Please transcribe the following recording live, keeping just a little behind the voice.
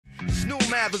New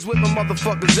math is whipping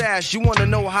motherfuckers' ass. You wanna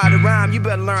know how to rhyme, you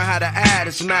better learn how to add.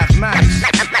 It's mathematics.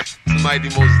 The mighty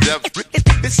most depth.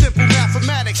 It's simple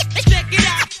mathematics. Check it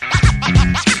out.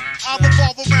 I'll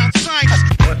revolve around science.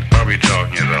 What are we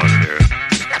talking about here?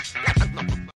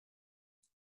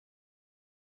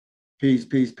 Peace,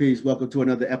 peace, peace. Welcome to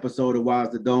another episode of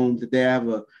Wise the Dome. Today I have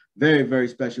a very, very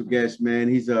special guest, man.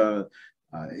 He's been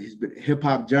a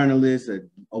hip-hop journalist, an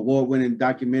award-winning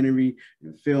documentary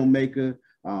and filmmaker.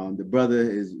 The brother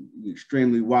is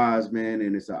extremely wise, man,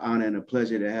 and it's an honor and a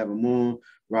pleasure to have him on.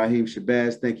 Rahiem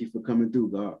Shabazz, thank you for coming through,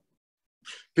 God.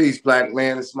 Peace, black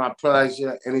man. It's my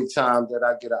pleasure. Anytime that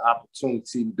I get an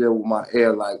opportunity to build with my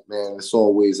air, like, man, it's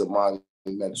always a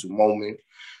monumental moment.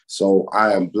 So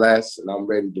I am blessed and I'm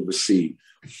ready to receive.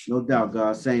 No doubt,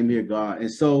 God. Same here, God. And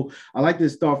so I like to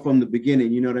start from the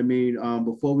beginning, you know what I mean?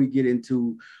 Before we get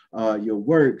into your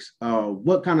works,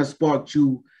 what kind of sparked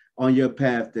you on your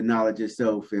path to knowledge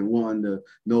yourself and wanting to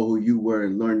know who you were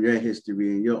and learn your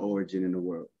history and your origin in the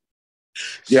world?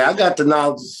 Yeah, I got the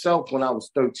knowledge of self when I was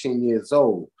 13 years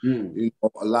old. You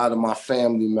know, a lot of my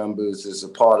family members is a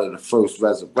part of the first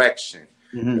resurrection.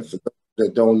 And for those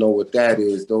that don't know what that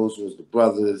is, those was the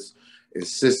brothers and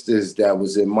sisters that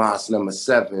was in Mosque number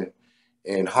 7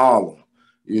 in Harlem.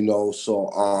 You know,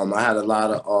 so I had a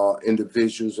lot of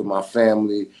individuals in my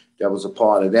family that was a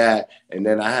part of that. And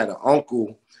then I had an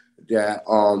uncle that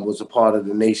was a part of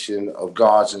the Nation of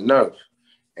Guards and Nerve.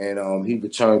 And he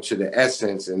returned to the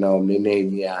essence, and they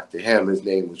named me after him. His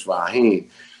name was Rahiem.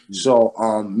 So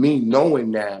me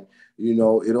knowing that, you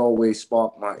know, it always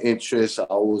sparked my interest. I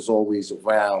was always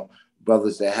around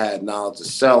brothers that had knowledge of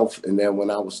self. And then when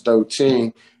I was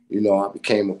 13, you know, I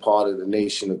became a part of the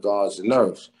Nation of Guards and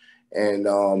Nerves. And,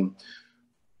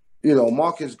 you know,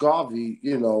 Marcus Garvey,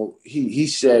 you know, he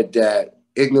said that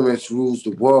ignorance rules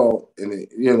the world, and,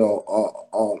 you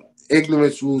know,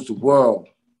 ignorance rules the world.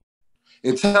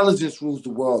 Intelligence rules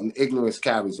the world, and ignorance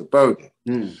carries a burden.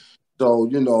 So,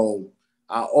 you know,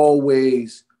 I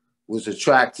always was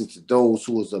attracted to those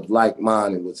who was of like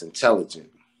mind and was intelligent.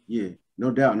 Yeah,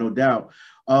 no doubt, no doubt.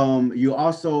 You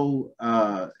also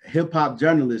hip hop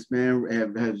journalist, man,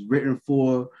 has written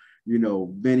for, you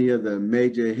know, many of the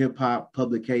major hip hop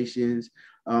publications.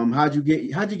 How'd you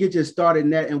get your start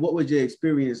in that, and what was your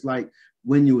experience like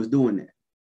when you was doing that?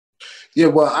 Yeah,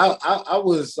 well, I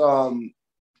was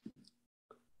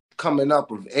coming up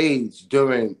of age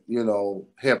during, you know,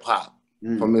 hip hop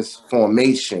from its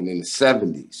formation in the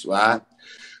 70s, right?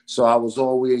 So I was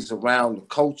always around the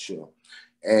culture,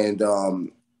 and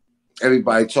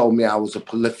everybody told me I was a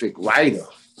prolific writer.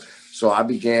 So I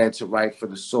began to write for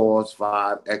The Source,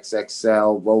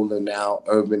 5XXL, Rolling Out,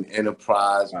 Urban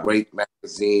Enterprise, Break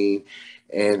Magazine,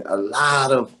 and a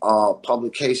lot of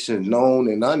publications known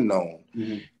and unknown.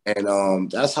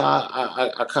 And that's how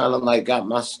I kind of like got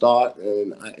my start.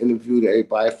 And I interviewed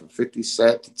everybody from 50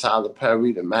 Cent to Tyler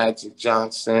Perry to Magic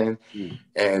Johnson,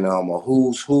 and a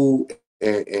who's who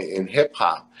in hip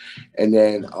hop. And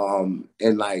then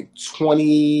in like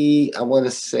 20, I want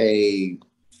to say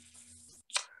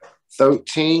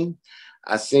 13,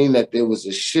 I seen that there was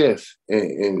a shift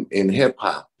in hip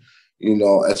hop, you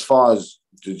know, as far as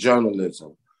the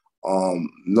journalism.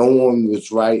 No one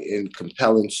was writing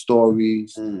compelling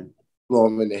stories,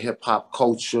 exploring the hip hop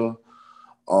culture.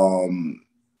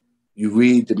 You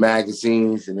read the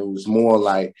magazines, and it was more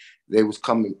like they was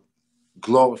coming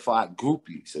glorified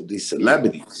groupies of these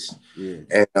celebrities.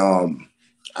 And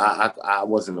I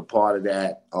wasn't a part of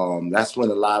that. That's when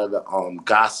a lot of the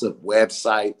gossip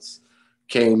websites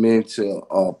came into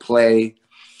play.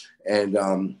 And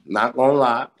not gonna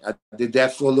lie, I did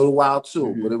that for a little while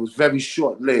too, but it was very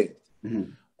short-lived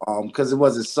because it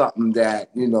wasn't something that,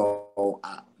 you know,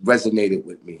 resonated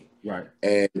with me. Right.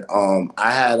 And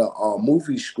I had a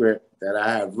movie script that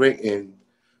I had written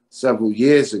several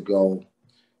years ago,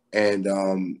 and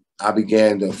I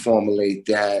began to formulate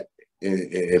that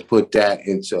and put that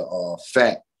into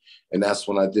effect. And that's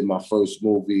when I did my first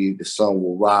movie, The Sun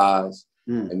Will Rise.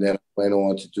 And then I went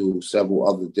on to do several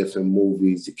other different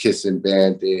movies, The Kissing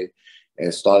Bandit,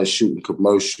 and started shooting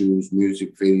commercials,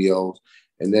 music videos,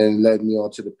 and then led me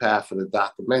onto the path of the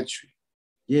documentary.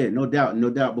 Yeah, no doubt, no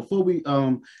doubt. Before we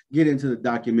get into the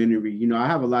documentary, you know, I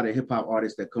have a lot of hip hop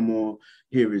artists that come on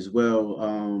here as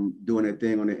well, doing their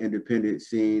thing on the independent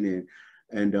scene,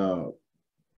 and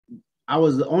I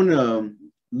was on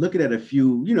looking at a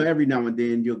few, you know, every now and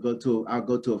then I'll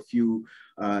go to a few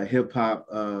hip hop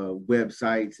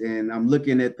websites, and I'm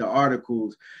looking at the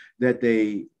articles that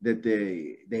they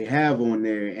have on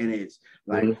there, and it's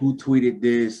like who tweeted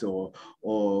this, or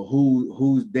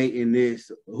who's dating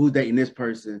this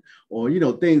person, or you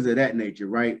know, things of that nature,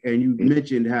 right? And you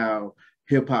mentioned how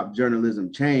hip hop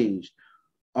journalism changed.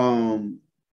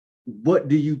 What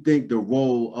do you think the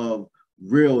role of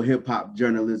real hip hop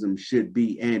journalism should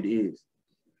be and is?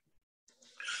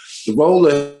 The role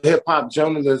of hip hop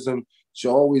journalism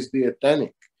should always be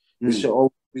authentic. It should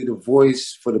always be the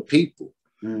voice for the people.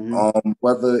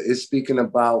 Whether it's speaking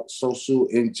about social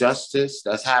injustice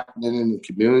that's happening in the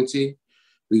community.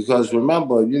 Because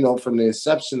remember, you know, from the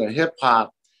inception of hip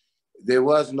hop, there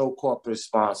was no corporate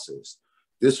sponsors.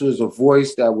 This was a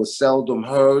voice that was seldom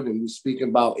heard, and we're speaking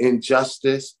about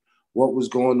injustice, what was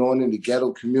going on in the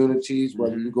ghetto communities,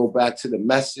 whether you go back to the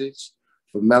message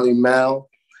for Melly Mel.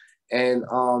 And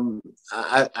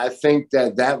I think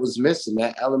that was missing.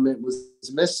 That element was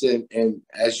missing. And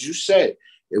as you said,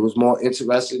 it was more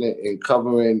interested in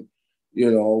covering,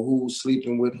 you know, who's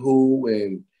sleeping with who,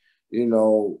 and, you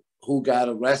know, who got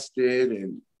arrested.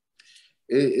 And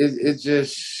it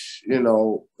just, you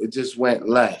know, it just went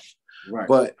left. Right.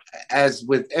 But as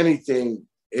with anything,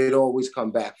 it always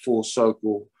come back full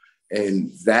circle.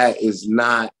 And that is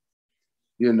not,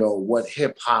 you know, what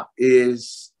hip hop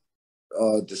is,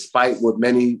 despite what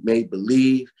many may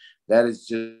believe. That is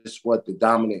just what the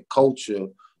dominant culture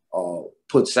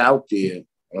puts out there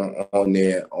on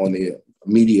their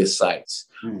media sites.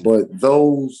 But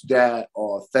those that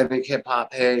are authentic hip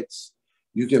hop heads,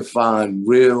 you can find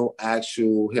real,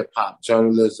 actual hip hop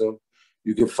journalism.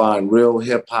 You can find real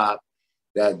hip hop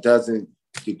that doesn't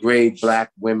degrade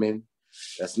Black women,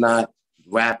 that's not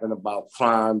rapping about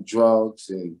crime, drugs,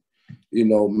 and, you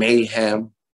know,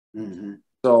 mayhem.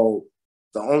 So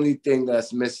the only thing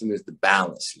that's missing is the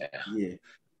balance now. Yeah.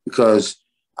 Because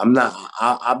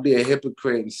I'll be a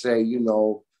hypocrite and say, you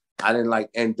know, I didn't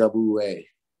like NWA,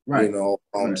 right. You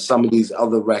know, some of these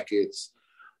other records.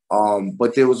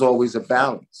 But there was always a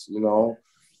balance, you know.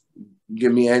 You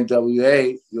give me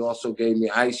NWA, you also gave me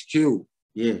Ice Cube.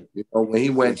 Yeah. You know, when he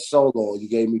went solo, you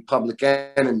gave me Public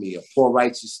Enemy or Poor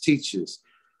Righteous Teachers.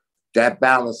 That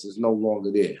balance is no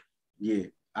longer there. Yeah,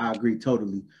 I agree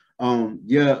totally.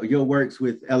 Your works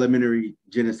with Elementary,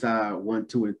 Genocide 1,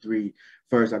 2, and 3.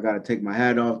 First, I got to take my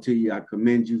hat off to you. I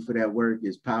commend you for that work.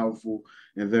 It's powerful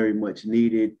and very much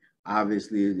needed.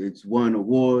 Obviously, it's won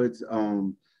awards,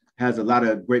 has a lot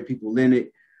of great people in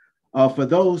it. For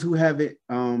those who haven't,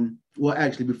 well,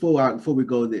 actually, before we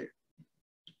go there,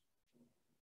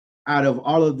 out of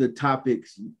all of the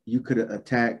topics you could have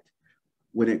attacked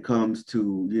when it comes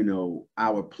to, you know,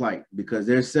 our plight, because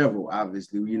there's several,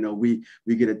 obviously, you know, we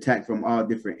get attacked from all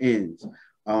different ends.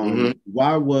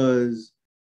 Why was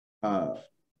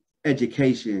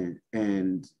education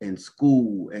and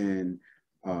school and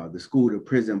the school to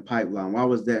prison pipeline, why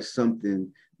was that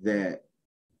something that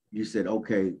you said,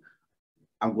 okay,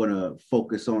 I'm going to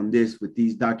focus on this with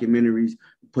these documentaries,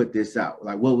 put this out?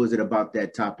 Like, what was it about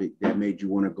that topic that made you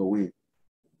want to go in?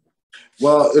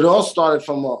 Well, it all started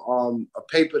from a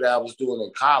paper that I was doing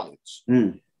in college.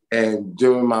 And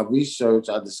during my research,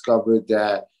 I discovered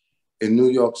that in New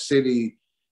York City,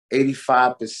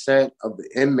 85% of the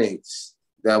inmates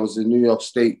that was in New York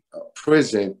State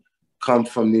prison come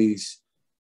from these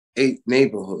 8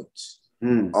 neighborhoods.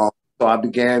 So I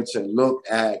began to look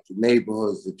at the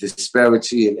neighborhoods, the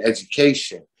disparity in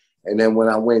education. And then when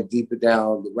I went deeper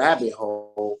down the rabbit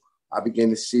hole, I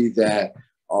began to see that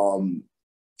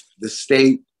the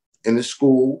state and the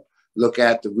school look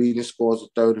at the reading scores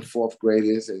of 3rd and 4th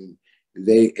graders, and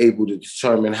they able to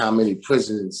determine how many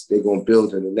prisons they're going to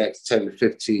build in the next 10 to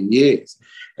 15 years.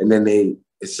 And then they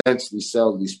essentially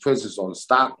sell these prisons on the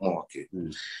stock market.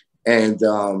 And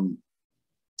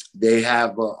they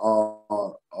have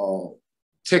a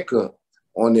ticker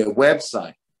on their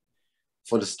website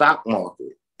for the stock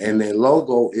market. And their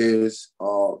logo is,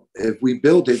 if we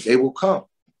build it, they will come.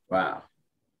 Wow.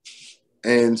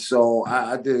 And so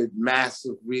I did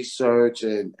massive research,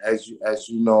 and as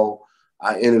you know,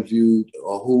 I interviewed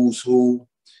a who's who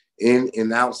in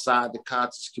and outside the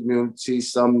conscious community,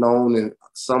 some known and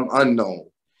some unknown,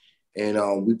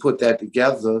 and we put that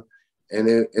together, and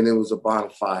it was a bona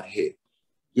fide hit.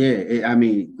 Yeah, I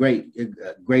mean, great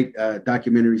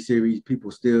documentary series.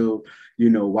 People still, you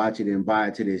know, watch it and buy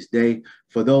it to this day.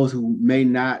 For those who may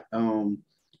not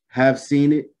have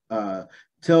seen it,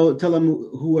 tell them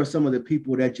who are some of the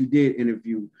people that you did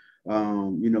interview,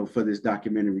 you know, for this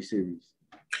documentary series.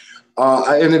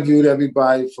 I interviewed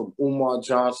everybody from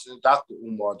Dr.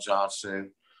 Umar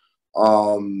Johnson,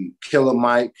 Killer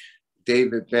Mike,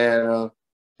 David Banner,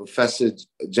 Professor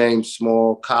James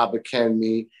Small, Kaba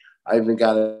Kenme. I even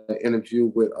got an interview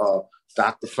with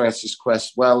Dr. Francis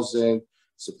Cress Welsing,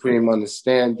 Supreme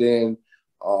Understanding,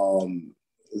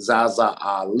 Zaza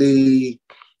Ali,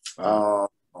 the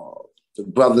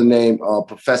brother named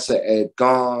Professor Ed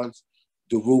Gons,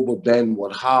 Daruba Ben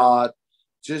Wadhad,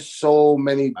 just so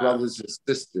many brothers and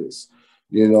sisters,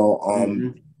 you know,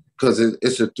 because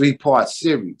it's a 3-part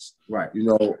series. Right. You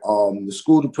know, the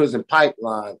school to prison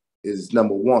pipeline is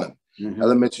number 1.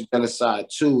 Elementary Genocide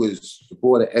 2 is the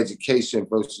Board of Education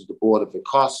versus the Board of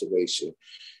Incarceration.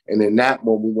 And in that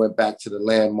one, we went back to the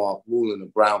landmark ruling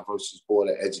of Brown versus Board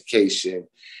of Education.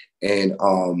 And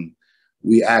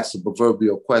we asked the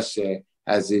proverbial question,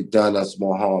 has it done us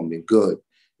more harm than good?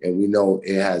 And we know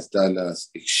it has done us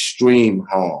extreme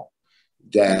harm,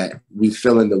 that we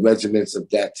feeling the regiments of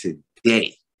that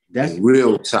today, in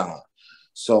real time.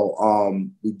 So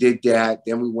we did that.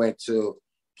 Then we went to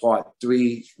part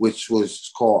 3, which was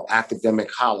called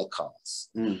Academic Holocaust.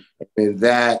 And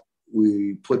that,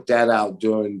 we put that out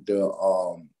during the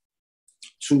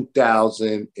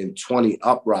 2020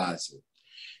 uprising.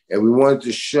 And we wanted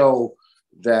to show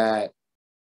that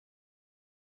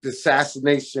the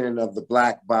assassination of the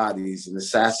Black bodies and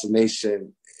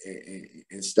assassination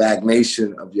and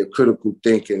stagnation of your critical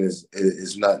thinking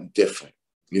is nothing different.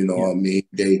 You know what I mean?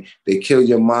 They kill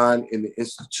your mind in the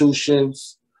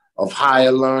institutions of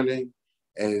higher learning,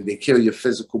 and they kill your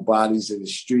physical bodies in the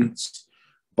streets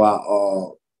by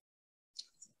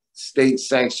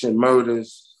state-sanctioned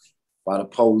murders by the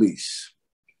police.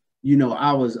 You know,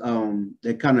 I was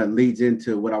that kind of leads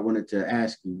into what I wanted to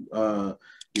ask you.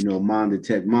 You know, Mon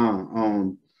Detect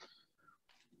Mon.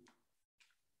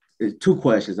 There's 2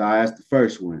 questions. I asked the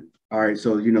first one. All right,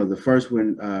 so you know, the first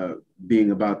one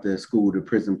being about the school to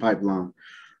prison pipeline.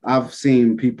 I've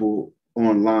seen people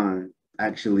online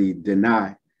actually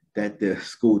deny that the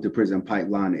school to prison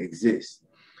pipeline exists.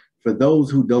 For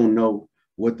those who don't know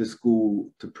what the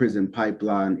school to prison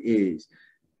pipeline is,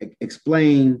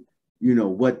 explain, you know,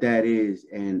 what that is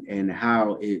and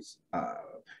how it's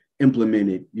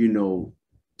implemented, you know,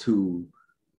 to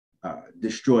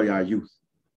destroy our youth.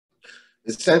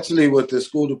 Essentially, what the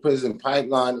school to prison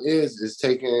pipeline is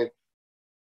taking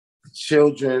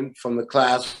children from the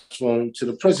classroom to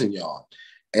the prison yard.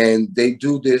 And they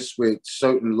do this with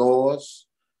certain laws,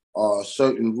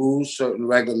 certain rules, certain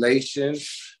regulations.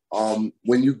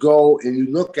 When you go and you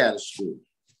look at a school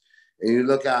and you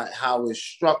look at how it's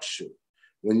structured,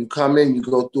 when you come in, you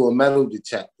go through a metal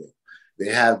detector.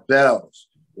 They have bells.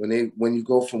 When you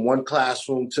go from one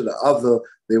classroom to the other,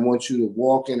 they want you to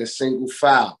walk in a single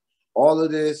file. All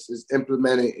of this is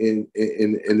implemented in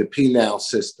the penal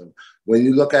system. When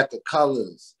you look at the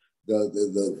colors,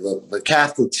 the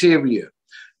cafeteria,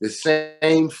 the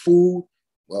same food,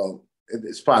 well,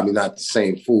 it's probably not the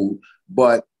same food,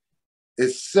 but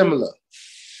it's similar.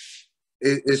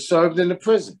 It's served in the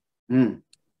prison.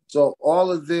 So all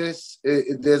of this,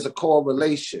 there's a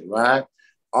correlation, right?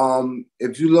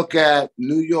 If you look at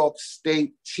New York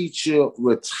State Teacher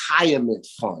Retirement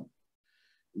Fund,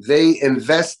 they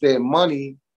invest their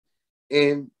money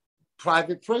in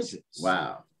private prisons.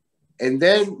 Wow. And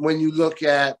then when you look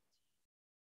at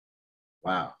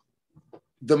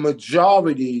the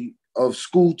majority of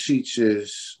school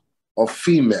teachers are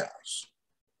females.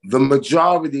 The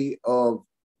majority of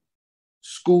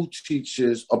school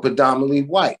teachers are predominantly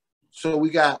white. So we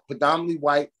got predominantly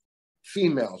white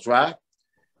females, right?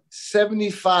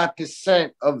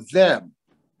 75% of them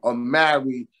are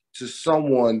married to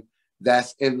someone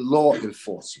that's in law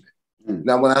enforcement.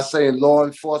 Now, when I say in law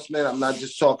enforcement, I'm not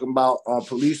just talking about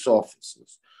police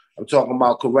officers. I'm talking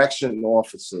about correctional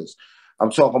officers. I'm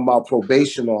talking about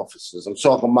probation officers. I'm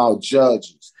talking about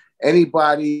judges.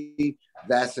 Anybody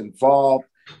that's involved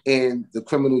in the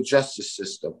criminal justice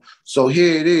system. So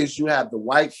here it is. You have the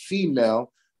white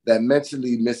female that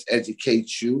mentally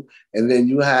miseducates you, and then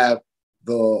you have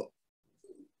the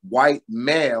white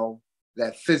male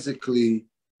that physically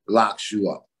locks you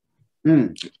up.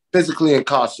 Physically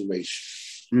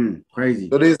incarceration. Crazy.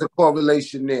 So there's a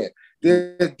correlation there.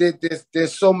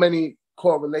 There's so many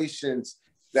correlations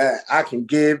that I can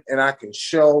give and I can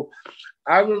show.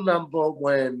 I remember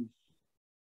when,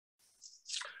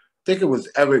 I think it was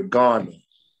Eric Garner,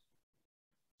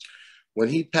 when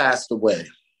he passed away,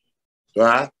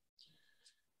 right?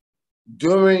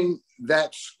 During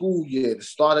that school year, the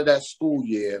start of that school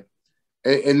year,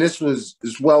 and this is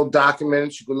well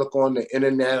documented. You can look on the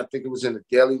internet. I think it was in the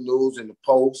Daily News and the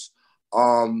Post.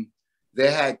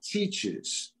 They had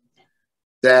teachers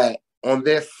that on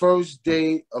their first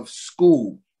day of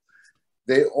school,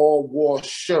 they all wore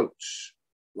shirts,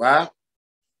 right?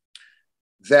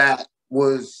 That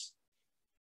was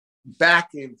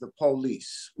backing the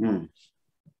police.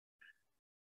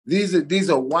 These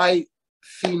are white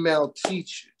female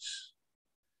teachers.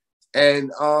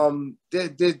 And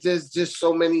there's just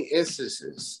so many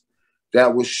instances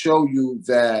that will show you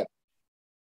that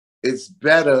it's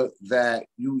better that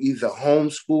you either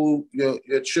homeschool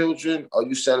your children or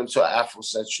you send them to an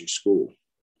Afrocentric school.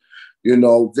 You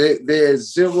know,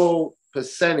 there's 0%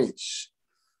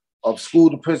 of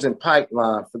school to prison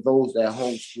pipeline for those that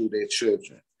homeschool their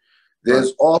children.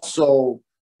 There's also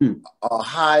a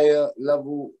higher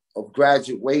level of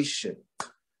graduation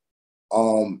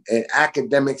and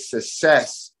academic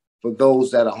success for those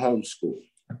that are homeschooled.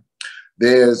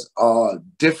 There's a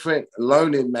different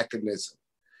learning mechanism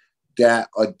that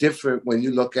are different when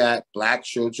you look at Black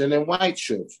children and white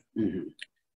children.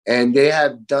 And they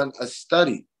have done a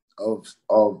study of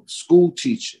school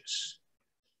teachers.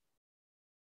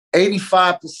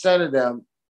 85% of them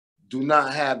do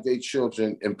not have their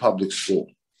children in public school.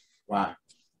 Wow.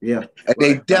 Yeah. And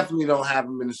they definitely don't have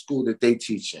them in the school that they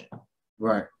teach in.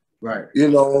 Right. You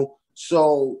know,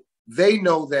 so they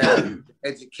know that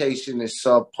education is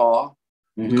subpar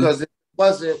because if it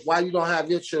wasn't, why you don't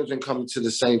have your children coming to the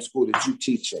same school that you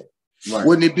teach in? Right.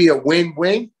 Wouldn't it be a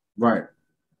win-win? Right.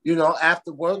 You know,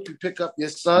 after work, you pick up your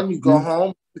son, you go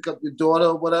home, pick up your daughter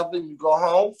or whatever, and you go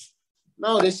home.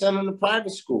 No, they send them to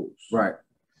private schools. Right.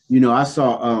 You know, I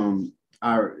saw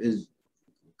a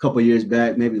couple of years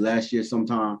back, maybe last year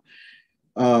sometime,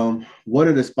 one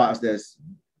of the spots that's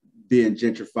being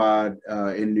gentrified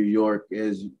in New York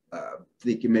is, I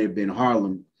think it may have been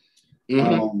Harlem.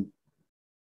 And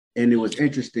it was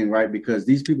interesting, right? Because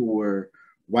these people were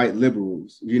white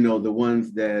liberals, you know, the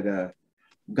ones that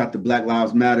got the Black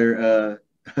Lives Matter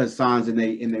signs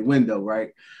in their window,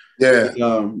 right?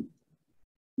 Yeah.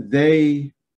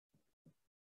 They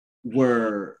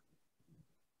were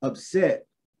upset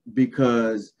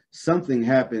because something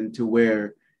happened to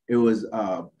where it was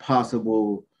a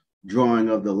possible drawing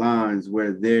of the lines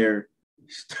where their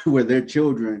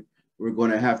children were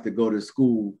going to have to go to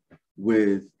school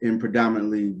in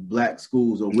predominantly Black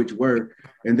schools, or which were,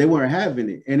 and they weren't having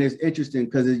it. And it's interesting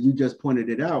because you just pointed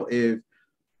it out, if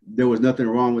there was nothing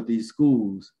wrong with these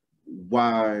schools,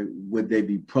 why would they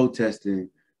be protesting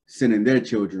sending their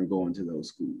children going to those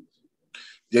schools?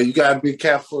 Yeah, you got to be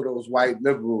careful of those white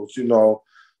liberals. You know,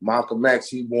 Malcolm X,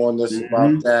 he warned us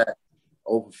about that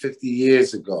over 50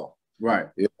 years ago. Right.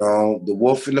 You know, the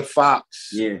wolf and the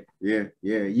fox. Yeah.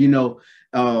 You know,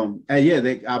 and yeah,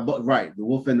 right. The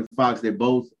wolf and the fox, they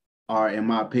both are, in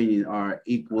my opinion, are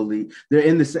equally, they're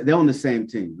on the same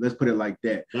team. Let's put it like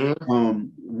that.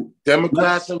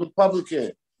 Democrats and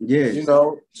Republicans. Yeah. You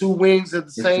know, two wings of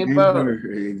the same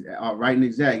bird. Right, and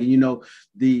exactly. You know,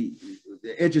 the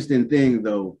interesting thing,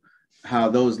 though, how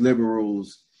those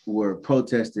liberals were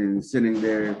protesting, sending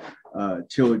their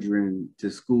children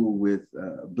to school with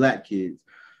Black kids.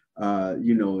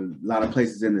 You know, a lot of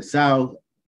places in the South,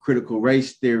 critical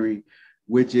race theory,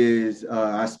 which is,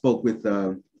 I spoke with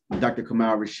Dr.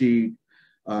 Kamal Rashid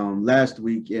last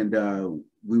week, and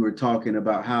we were talking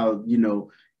about how, you know,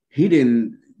 he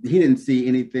didn't see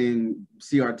anything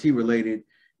CRT related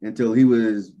until he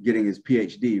was getting his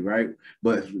PhD, right?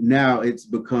 But now it's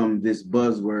become this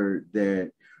buzzword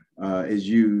that is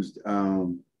used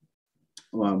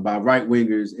by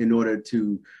right-wingers in order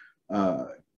to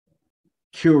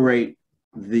curate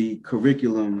the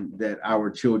curriculum that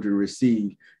our children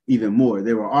receive even more.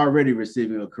 They were already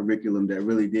receiving a curriculum that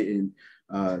really didn't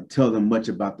tell them much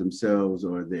about themselves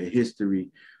or their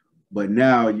history. But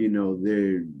now, you know,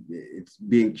 it's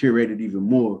being curated even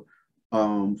more.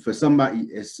 For somebody,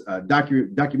 it's a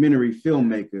documentary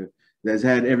filmmaker that's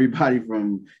had everybody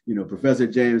from, you know, Professor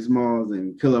James Smalls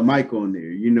and Killer Mike on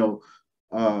there. You know,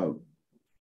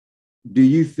 do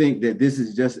you think that this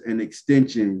is just an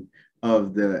extension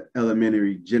of the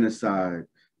elementary genocide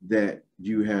that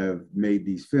you have made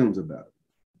these films about?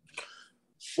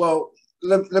 Well,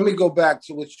 let me go back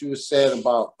to what you were saying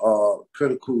about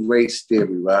critical race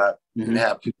theory, right? And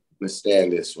how people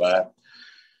understand this, right?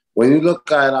 When you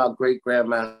look at our great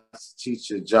grandmaster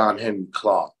teacher, John Henry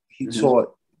Clark, he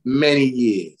taught many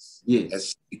years at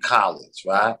City College,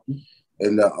 right?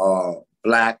 In the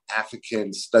Black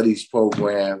African Studies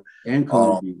program. And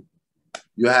Columbia.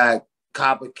 You had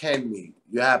Kaba Kenny,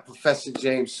 you had Professor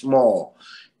James Small,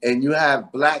 and you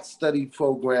have Black Study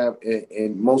program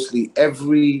in mostly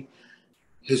every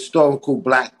historical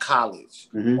Black college.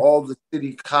 All the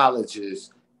city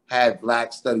colleges had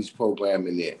Black Studies program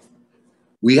in there.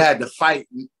 We had to fight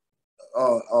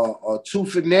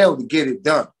tooth and nail to get it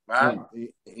done, right?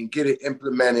 And get it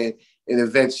implemented, and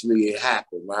eventually it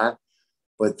happened, right?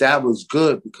 But that was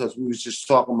good because we was just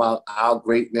talking about our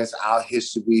greatness, our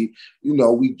history. You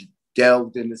know, we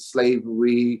delved into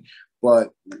slavery,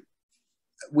 but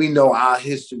we know our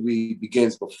history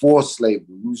begins before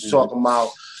slavery. We was talking about,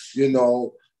 you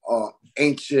know,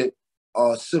 ancient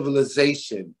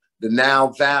civilization, the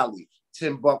Nile Valley,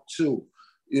 Timbuktu,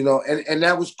 you know, and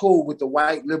that was cool with the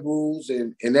white liberals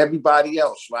and everybody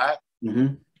else, right?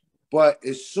 But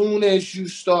as soon as you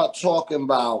start talking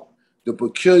about the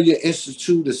peculiar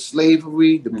institute of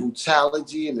slavery, the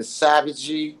brutality and the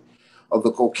savagery of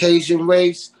the Caucasian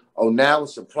race, oh, now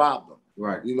it's a problem.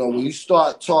 Right. You know, when you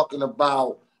start talking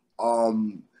about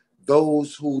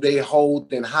those who they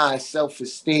hold in high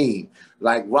self-esteem,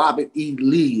 like Robert E.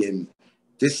 Lee, and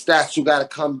this statue got to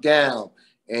come down,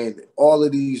 and all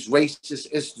of these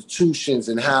racist institutions,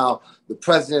 and how the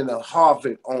president of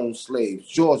Harvard owned slaves,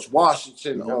 George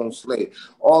Washington owned slaves,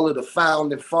 all of the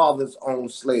founding fathers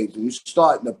owned slaves, and you're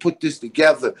starting to put this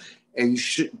together, and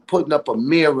you putting up a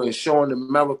mirror and showing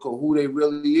America who they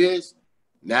really is.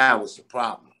 Now it's a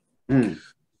problem.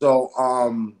 So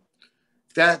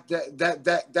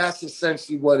that's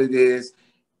essentially what it is.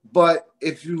 But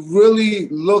if you really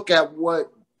look at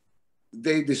what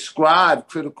they describe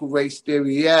critical race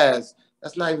theory as,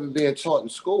 that's not even being taught in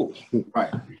school.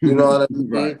 Right. You know what I mean?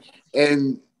 Right.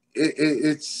 And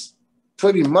it's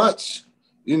pretty much,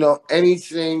 you know,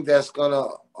 anything that's gonna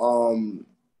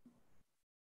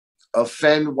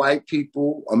offend white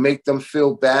people or make them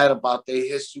feel bad about their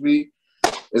history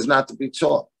is not to be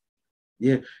taught.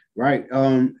 Yeah, right.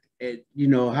 You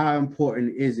know, how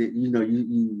important is it? You know,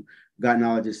 you got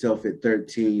knowledge yourself at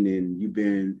 13, and you've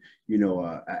been, you know,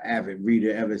 an avid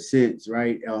reader ever since,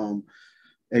 right? And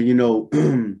you know,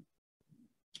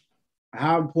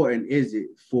 how important is it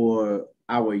for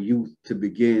our youth to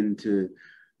begin to,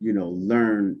 you know,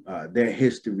 learn their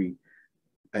history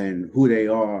and who they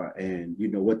are, and you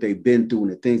know what they've been through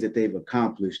and the things that they've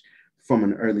accomplished from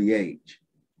an early age?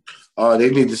 They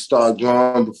need to start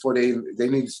growing before they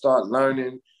need to start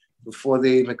learning before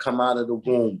they even come out of the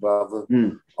womb, brother.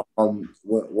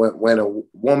 When a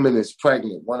woman is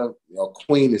pregnant, a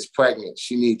queen is pregnant,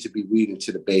 she needs to be reading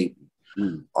to the baby.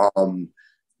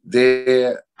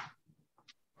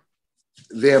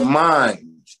 Their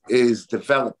mind is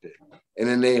developing, and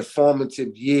in their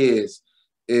formative years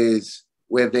is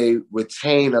where they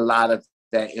retain a lot of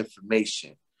that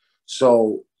information.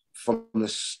 So from the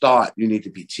start, you need to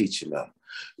be teaching them.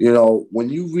 You know, when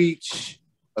you reach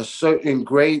a certain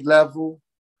grade level,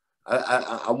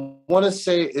 I want to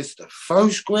say it's the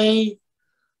first grade.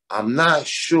 I'm not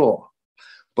sure,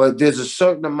 but there's a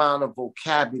certain amount of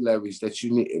vocabulary that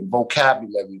you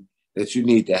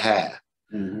need to have.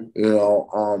 You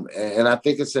know, and I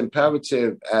think it's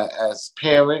imperative as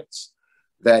parents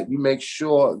that you make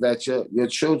sure that your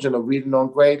children are reading on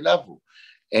grade level,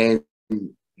 and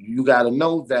you got to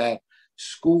know that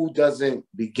school doesn't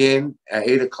begin at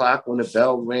 8 o'clock when the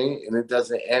bell rings, and it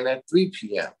doesn't end at 3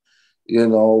 p.m. You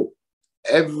know,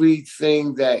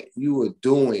 everything that you are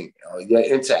doing, your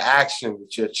interaction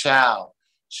with your child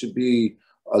should be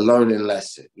a learning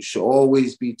lesson. You should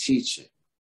always be teaching.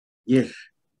 Yeah.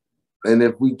 And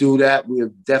if we do that,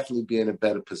 we'll definitely be in a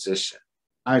better position.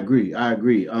 I agree.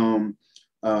 Another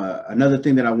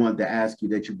thing that I wanted to ask you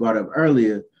that you brought up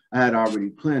earlier, I had already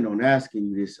planned on asking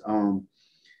you this.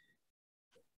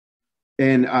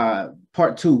 In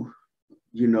part 2,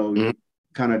 you know, you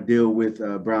kind of deal with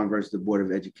Brown versus the Board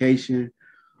of Education,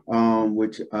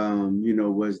 which, you know,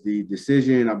 was the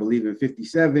decision, I believe, in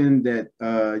 57 that...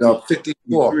 no,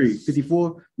 54.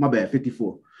 54? My bad,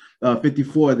 54.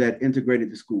 54 that integrated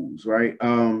the schools, right?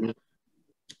 And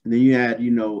then you had,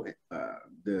 you know,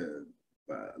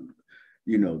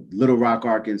 you know, Little Rock,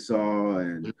 Arkansas,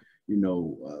 and, you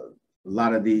know, a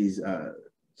lot of these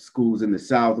schools in the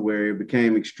South where it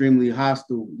became extremely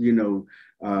hostile, you know,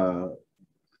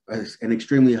 an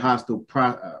extremely hostile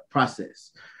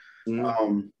process.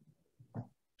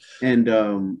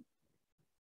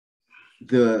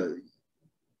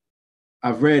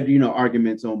 I've read, you know,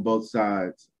 arguments on both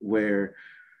sides where,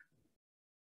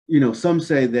 you know, some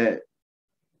say that,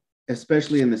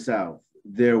 especially in the South,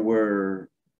 there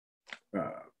were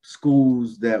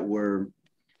schools that were,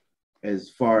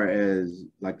 as far as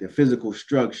like the physical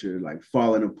structure, like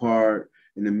falling apart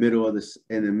in the middle of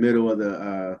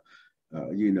the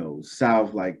you know,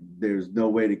 South, like there's no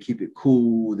way to keep it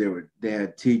cool. They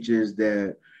had teachers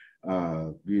that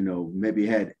you know, maybe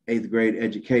had 8th grade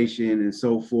education and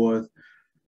so forth.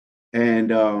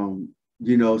 And,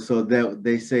 you know, so that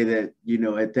they say that, you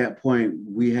know, at that point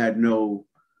we had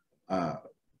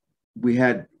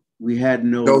we had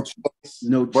No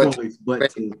choice.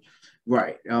 but to,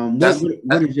 right.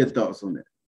 What is your thoughts on that?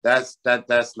 That's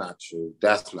not true.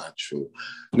 That's not true.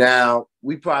 Now,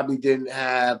 we probably didn't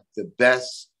have the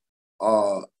best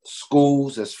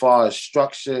schools as far as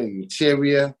structure and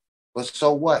interior, but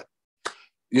so what?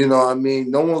 You know what I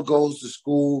mean? No one goes to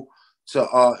school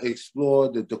to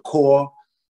explore the decor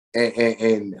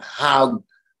and how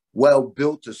well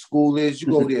built the school is. You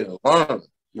go there to learn.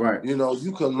 Right. You know,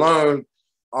 you can learn.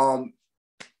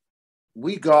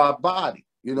 We guard body.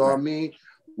 You know what I mean?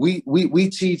 We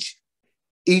teach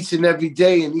each and every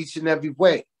day in each and every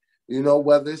way. You know,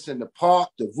 whether it's in the park,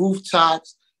 the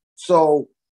rooftops. So,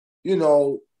 you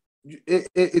know,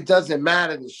 it doesn't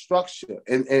matter the structure.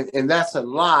 And that's a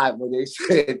lie when they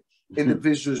said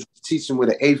individuals teaching with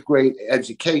an 8th grade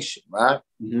education, right?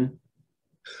 Mm-hmm.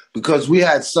 Because we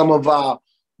had some of our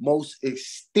most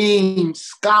esteemed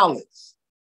scholars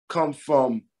come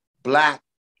from Black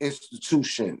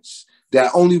institutions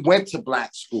that only went to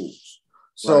Black schools.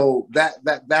 So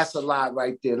that's a lie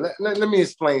right there. Let me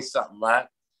explain something, right?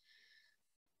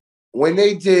 When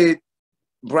they did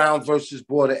Brown versus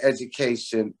Board of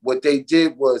Education, what they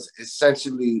did was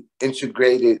essentially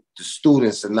integrated the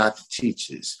students and not the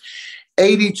teachers.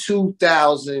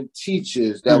 82,000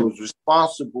 teachers that was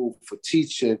responsible for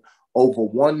teaching over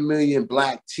 1 million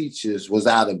Black teachers was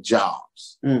out of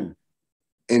jobs in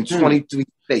 23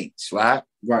 states, right?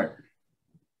 Right.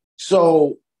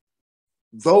 So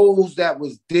those that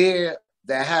was there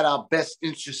that had our best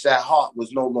interests at heart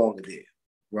was no longer there.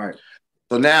 Right.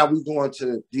 So now we're going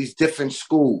to these different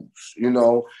schools, you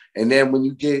know, and then when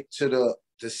you get to the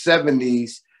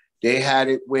 70s, they had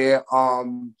it where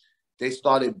they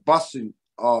started busing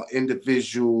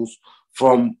individuals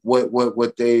from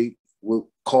what they would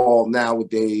call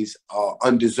nowadays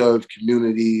undeserved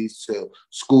communities to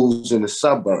schools in the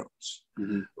suburbs,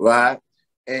 right?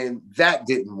 And that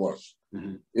didn't work,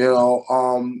 you know,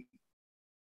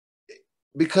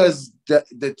 because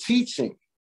the teaching,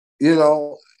 you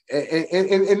know,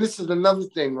 and this is another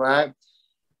thing, right?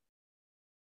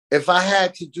 If I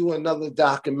had to do another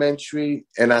documentary,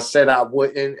 and I said I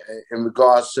wouldn't in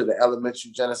regards to the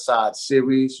elementary genocide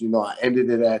series, you know, I ended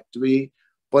it at 3.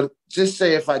 But just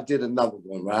say if I did another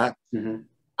one, right?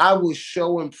 I would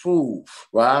show and prove,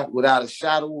 right, without a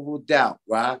shadow of a doubt,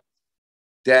 right,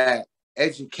 that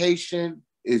education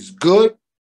is good,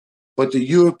 but the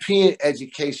European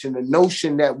education, the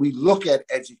notion that we look at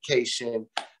education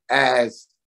as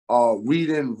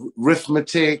reading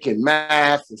arithmetic and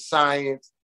math and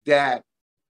science, that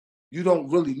you don't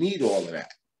really need all of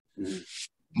that.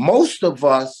 Most of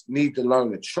us need to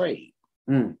learn a trade.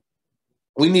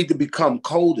 We need to become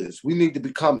coders. We need to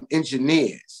become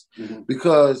engineers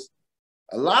because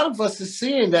a lot of us are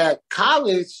seeing that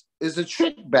college is a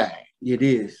trick bag. It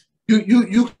is.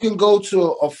 You can go to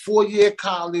a 4-year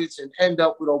college and end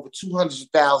up with over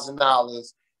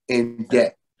 $200,000 in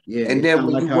debt. Yeah, and then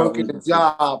when you work in a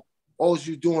job, all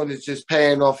you're doing is just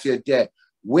paying off your debt.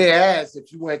 Whereas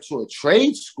if you went to a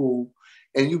trade school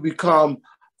and you become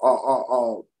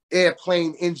a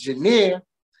airplane engineer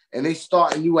and they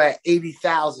starting you at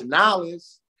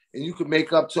 $80,000 and you can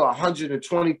make up to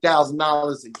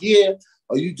 $120,000 a year,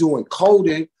 or you doing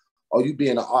coding, or you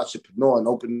being an entrepreneur and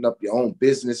opening up your own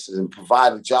businesses and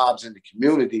providing jobs in the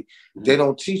community, they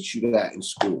don't teach you that in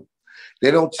school. They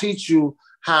don't teach you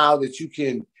how that you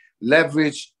can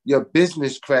leverage your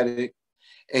business credit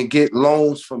and get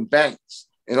loans from banks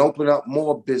and open up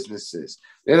more businesses.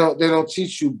 They don't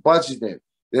teach you budgeting.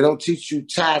 They don't teach you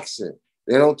taxing.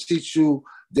 They don't teach you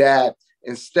that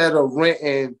instead of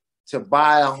renting to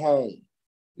buy a home,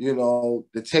 you know,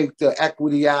 to take the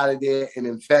equity out of there and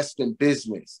invest in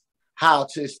business, how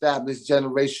to establish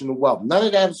generational wealth. None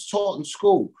of that is taught in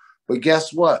school. But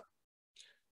guess what?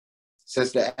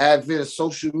 Since the advent of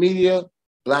social media,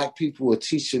 Black people are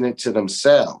teaching it to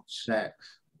themselves.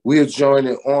 We are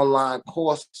joining online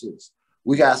courses.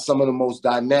 We got some of the most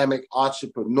dynamic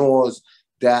entrepreneurs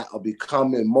that are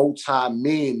becoming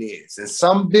multi-millionaires and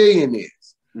some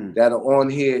billionaires that are on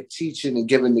here teaching and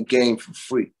giving the game for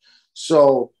free.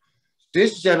 So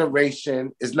this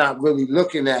generation is not really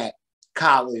looking at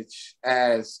college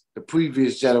as the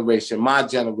previous generation, my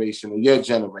generation or your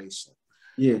generation.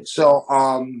 Yeah. So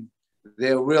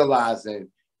they're realizing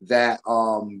that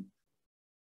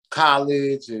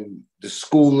college and the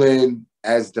schooling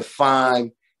as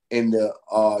defined in the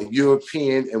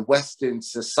European and Western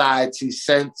society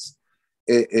sense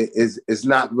is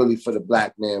not really for the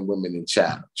Black man, women, and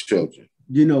children.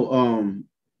 You know,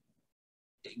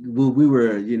 when we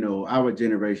were, you know, our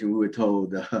generation, we were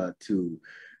told to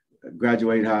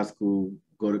graduate high school,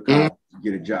 go to college,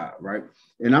 get a job, right?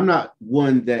 And I'm not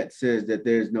one that says that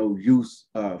there's no use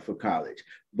for college,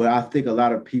 but I think a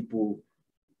lot of people.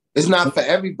 It's not for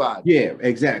everybody. Yeah,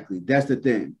 exactly. That's the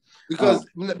thing. Because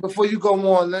before you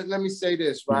go on, let me say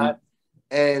this, right?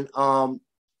 And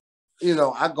you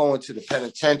know, I go into the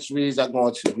penitentiaries, I go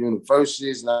into the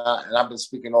universities, and I've been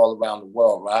speaking all around the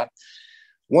world, right?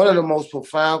 One of the most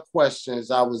profound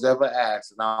questions I was ever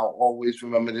asked, and I'll always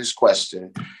remember this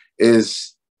question,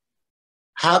 is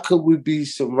how could we be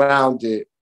surrounded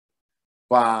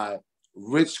by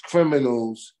rich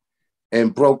criminals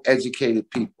and broke educated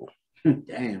people?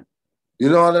 Damn. You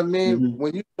know what I mean?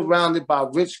 When you're surrounded by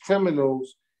rich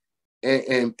criminals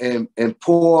and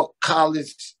poor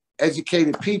college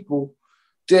educated people,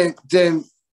 then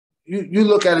you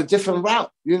look at a different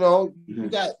route. You know, you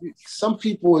got some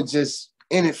people are just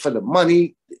in it for the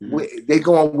money. They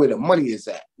going where the money is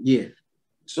at. Yeah.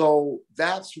 So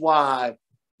that's why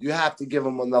you have to give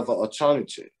them another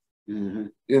alternative.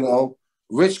 You know,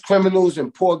 rich criminals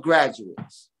and poor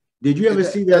graduates. Did you ever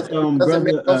see that,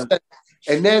 brother?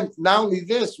 And then not only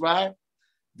this, right?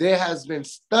 There has been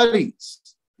studies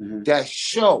that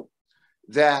show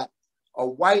that a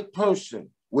white person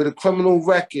with a criminal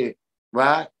record,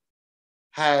 right,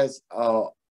 has a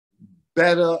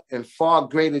better and far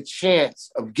greater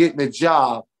chance of getting a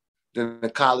job than a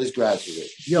college graduate.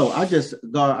 Yo, I just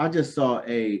saw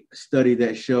a study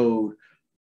that showed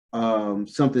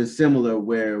something similar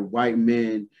where white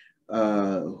men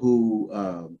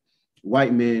who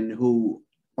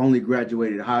only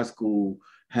graduated high school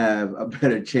have a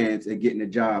better chance at getting a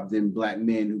job than black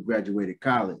men who graduated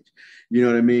college. You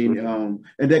know what I mean?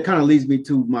 And that kind of leads me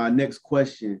to my next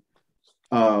question.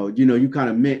 You know, you kind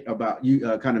of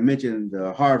mentioned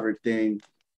the Harvard thing.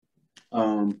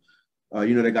 You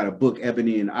know, they got a book,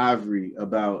 Ebony and Ivory,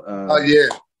 about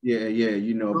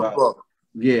you know, about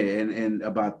and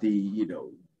about the, you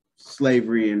know,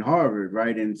 slavery in Harvard,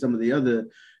 right? And some of the other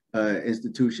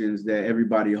institutions that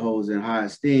everybody holds in high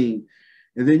esteem.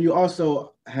 And then you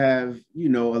also have, you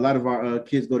know, a lot of our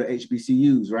kids go to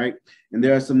HBCUs, right? And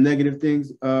there are some negative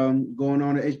things going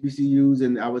on at HBCUs,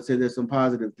 and I would say there's some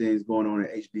positive things going on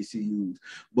at HBCUs.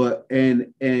 But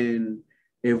and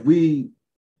if we,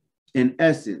 in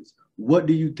essence, what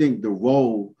do you think the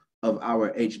role of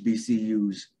our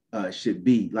HBCUs should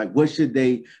be? Like, what should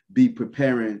they be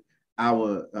preparing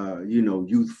our you know,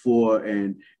 youth for,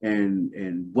 and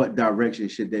what direction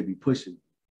should they be pushing?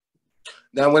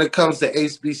 Now, when it comes to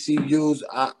HBCUs,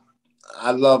 I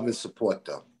love and support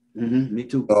them. Me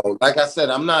too. So, like I said,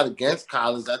 I'm not against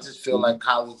college. I just feel like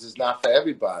college is not for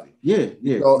everybody. Yeah.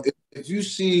 So if you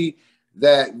see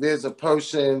that there's a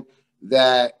person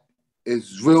that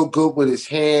is real good with his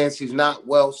hands, he's not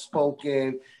well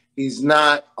spoken, he's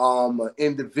not an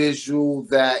individual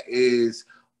that is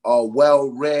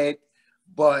well read,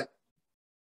 but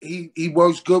he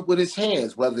works good with his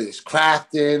hands, whether it's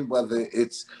crafting, whether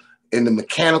it's in the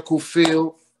mechanical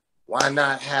field, why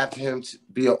not have him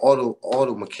be an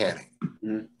auto mechanic?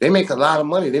 They make a lot of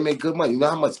money. They make good money. You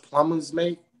know how much plumbers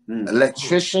make?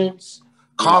 Electricians,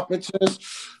 carpenters.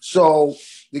 So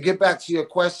to get back to your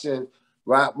question,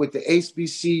 right, with the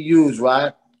HBCUs,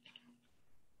 right,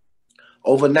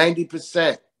 over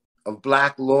 90% of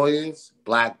Black lawyers,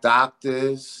 Black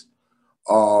doctors,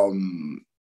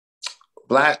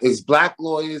 Black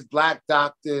lawyers, Black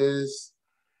doctors,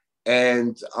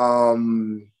 and it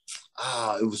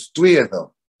was 3 of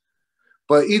them.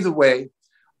 But either way,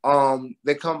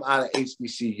 they come out of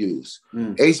HBCUs.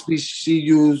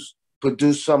 HBCUs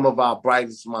produce some of our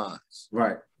brightest minds.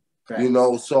 Right. You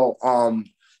know, so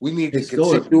we need to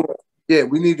continue. Yeah,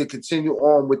 we need to continue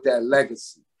on with that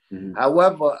legacy.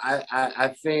 However,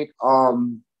 I think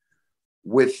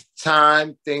with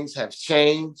time, things have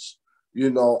changed. You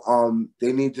know,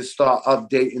 they need to start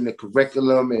updating the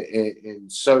curriculum in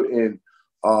certain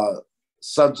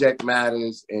subject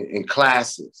matters in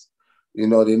classes. You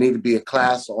know, there need to be a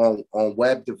class on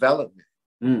web development.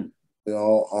 You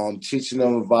know, teaching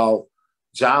them about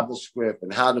JavaScript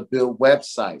and how to build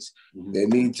websites. There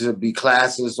need to be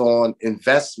classes on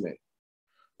investment.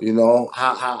 You know,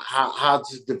 how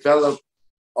to develop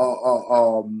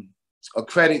a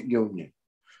credit union.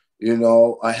 You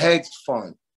know, a hedge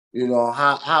fund. You know,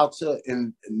 how to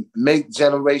make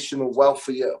generational wealth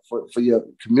for your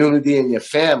community and your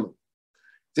family.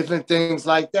 Different things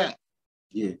like that.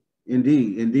 Yeah,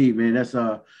 indeed, man. That's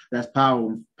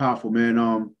powerful,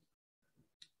 man.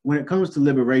 When it comes to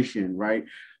liberation, right,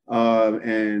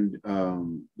 and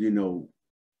you know,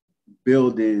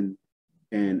 building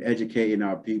and educating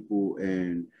our people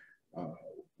and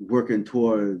working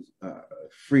towards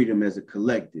freedom as a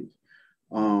collective.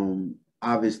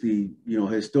 obviously,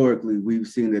 historically, we've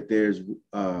seen that there's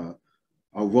a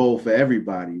role for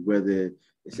everybody, whether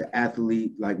it's an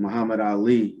athlete like Muhammad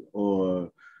Ali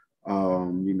or,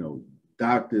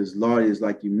 doctors, lawyers,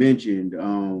 like you mentioned,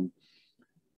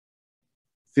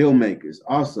 filmmakers.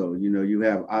 Also, you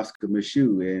have Oscar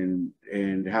Micheaux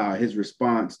and how his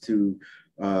response to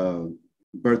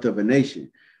Birth of a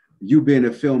Nation. You being a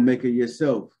filmmaker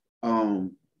yourself,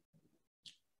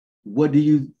 what do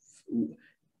you,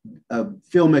 a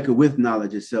filmmaker with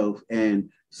knowledge yourself and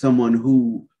someone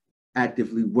who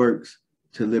actively works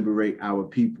to liberate our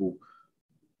people,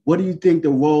 what do you think the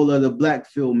role of the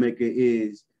Black filmmaker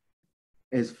is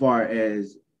as far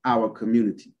as our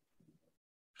community?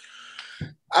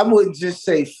 I wouldn't just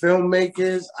say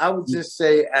filmmakers. I would just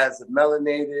say as a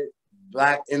melanated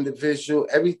Black individual,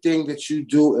 everything that you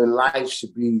do in life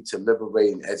should be to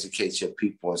liberate and educate your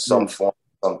people in some form,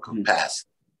 some capacity.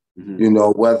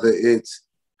 Whether it's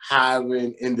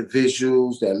hiring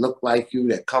individuals that look like you,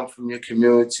 that come from your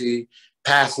community,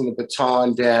 passing the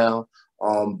baton down.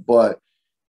 But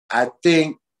I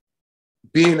think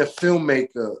being a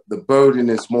filmmaker, the burden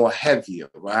is more heavier,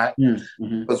 right?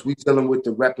 Because we're dealing with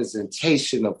the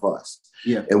representation of us.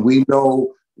 Yeah. And we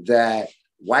know that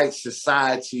white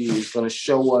society is going to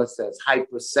show us as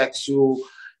hypersexual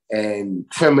and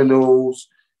criminals.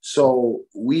 So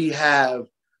we have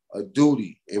a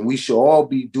duty, and we should all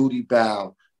be duty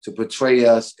bound to portray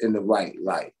us in the right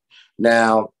light.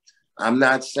 Now, I'm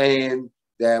not saying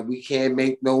that we can't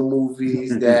make no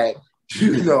movies that,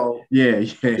 So the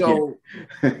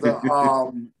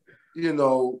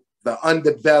the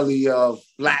underbelly of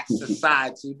Black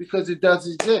society, because it does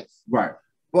exist. Right.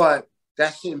 But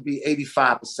that shouldn't be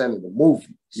 85% of the movies.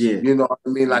 Yeah. You know what I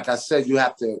mean? Like I said, you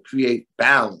have to create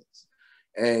balance.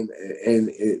 And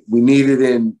we need it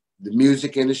in the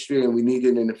music industry, and we need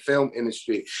it in the film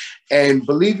industry. And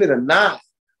believe it or not,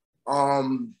 a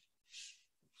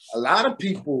lot of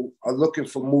people are looking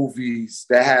for movies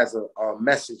that has a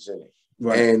message in it.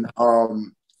 Right. And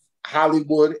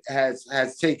Hollywood has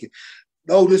taken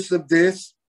notice of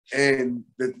this. And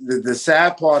the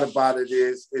sad part about it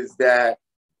is that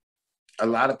a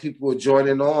lot of people are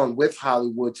joining on with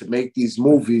Hollywood to make these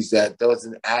movies that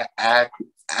doesn't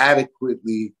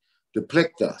adequately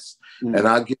depict us. And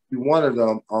I'll give you one of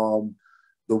them,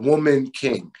 The Woman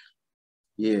King.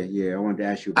 Yeah, I wanted to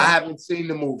ask you about I haven't seen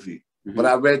the movie, but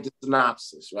I read the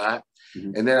synopsis, right?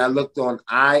 And then I looked on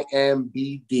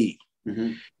IMDb,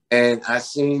 and I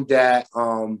seen that,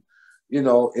 in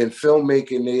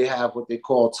filmmaking, they have what they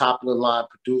call top-of-the-line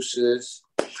producers,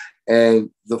 and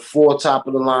the 4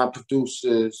 top-of-the-line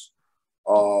producers,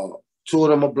 2 of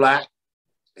them are Black,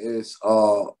 is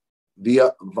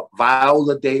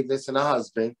Viola Davis and her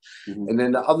husband, and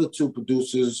then the other 2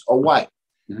 producers are white.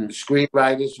 The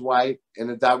screenwriter's white, and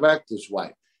the director's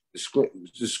white. The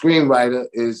screenwriter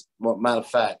is, matter of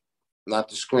fact, not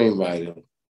the screenwriter.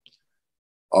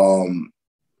 One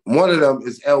of them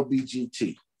is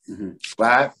LBGT,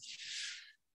 right?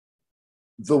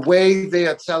 The way they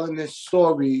are telling this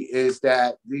story is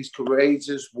that these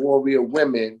courageous warrior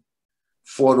women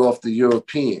fought off the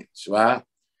Europeans, right?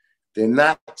 They're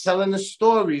not telling the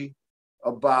story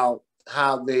about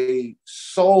how they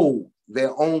sold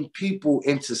their own people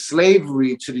into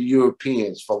slavery to the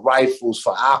Europeans for rifles,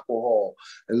 for alcohol,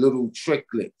 and little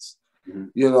tricklets.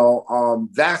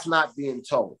 That's not being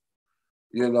told.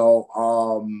 And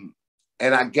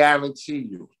I guarantee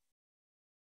you,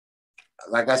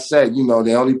 like I said,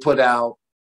 they only put out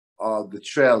the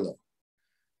trailer.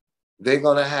 They're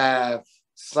gonna have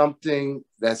something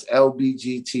that's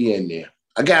LBGT in there.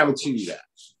 I guarantee you that.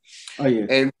 Oh yeah.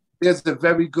 And there's a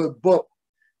very good book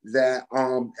that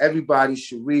everybody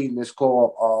should read, and it's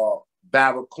called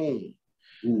Barracoon.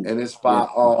 And it's by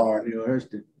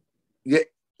yeah,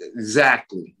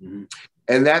 exactly.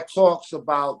 And that talks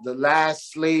about the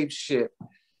last slave ship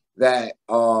that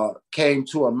came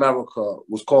to America,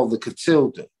 was called the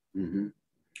Catilda. And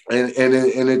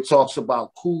it talks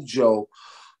about Cujo,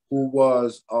 who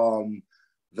was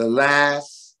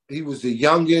he was the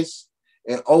youngest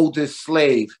and oldest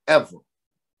slave ever,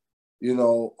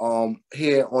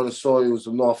 here on the soils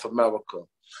of North America.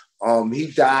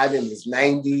 He died in his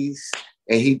 90s,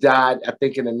 and he died, I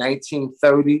think, in the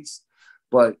 1930s,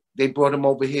 but they brought him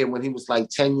over here when he was like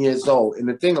 10 years old. And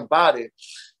the thing about it,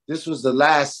 this was the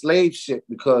last slave ship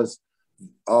because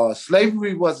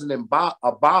slavery wasn't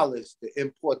abolished. The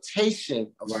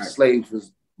importation of slaves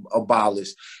was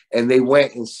abolished. And they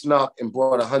went and snuck and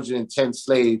brought 110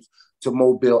 slaves to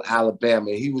Mobile,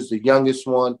 Alabama. He was the youngest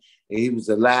one, and he was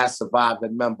the last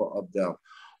surviving member of them.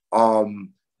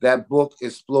 That book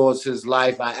explores his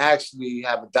life. I actually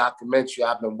have a documentary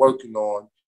I've been working on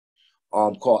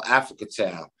called Africa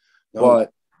Town.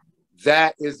 But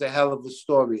that is a hell of a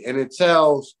story. And it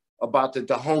tells about the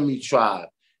Dahomey tribe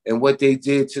and what they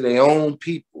did to their own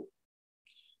people.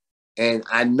 And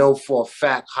I know for a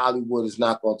fact Hollywood is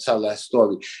not going to tell that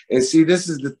story. And see, this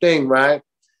is the thing, right?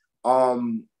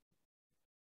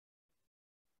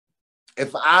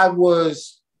 If I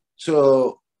was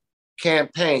to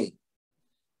campaign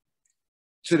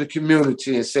to the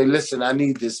community and say, listen, I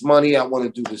need this money, I want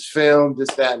to do this film,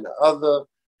 this, that, and the other,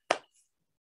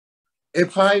 it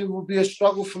probably would be a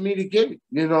struggle for me to get it.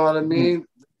 You know what I mean?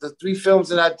 The 3 films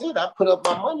that I did, I put up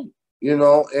my money, you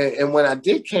know, and when I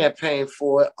did campaign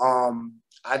for it,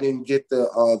 I didn't get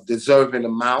the deserving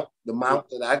amount. The amount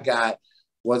that I got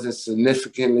wasn't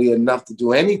significantly enough to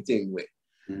do anything with,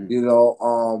 you know.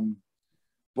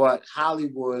 But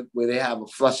Hollywood, where they have a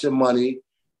flush of money,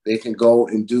 they can go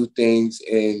and do things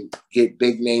and get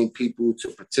big name people to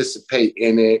participate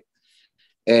in it.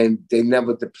 And they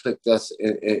never depict us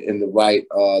in the right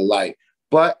light.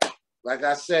 But like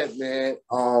I said, man,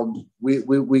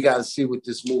 we got to see what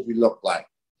this movie looked like.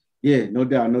 Yeah, no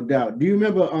doubt, no doubt. Do you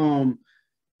remember,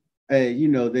 you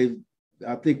know,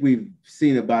 I think we've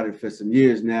seen about it for some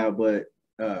years now, but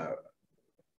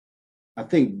I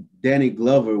think Danny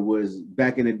Glover was,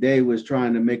 back in the day, was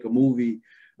trying to make a movie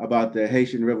about the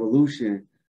Haitian Revolution,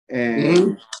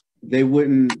 and they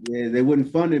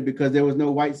wouldn't fund it because there was no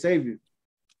white savior.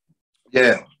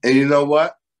 Yeah, and you know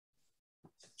what?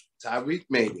 Tariq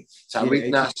made it. Tariq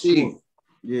Nasheed.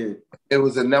 Yeah. It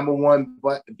was a #1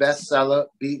 bestseller,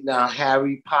 beating out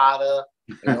Harry Potter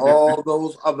and all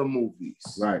those other movies.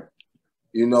 Right.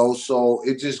 You know, so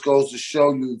it just goes to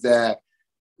show you that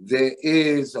there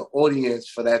is an audience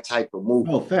for that type of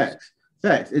movie. Oh, facts.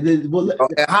 Facts. And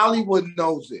Hollywood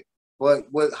knows it. But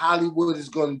what Hollywood is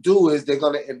going to do is they're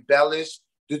going to embellish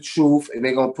the truth and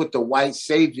they're going to put the white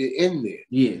savior in there.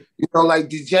 Yeah. You know, like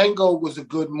Django was a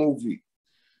good movie,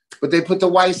 but they put the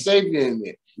white savior in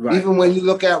there. Right. Even when you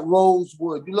look at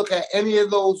Rosewood, you look at any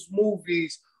of those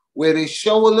movies where they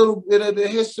show a little bit of the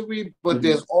history, but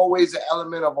there's always an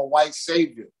element of a white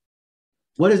savior.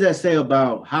 What does that say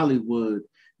about Hollywood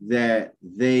that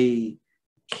they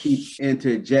keep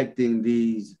interjecting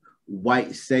these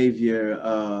white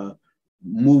savior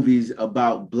movies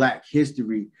about Black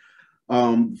history?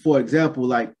 For example,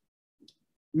 like,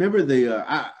 remember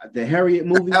the Harriet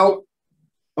movie?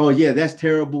 Oh yeah, that's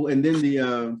terrible. And then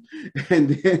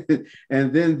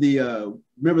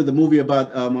remember the movie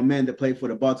about my man that played for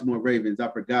the Baltimore Ravens? I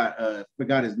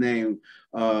forgot his name,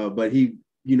 but he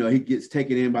gets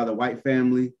taken in by the white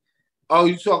family. Oh,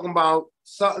 you talking about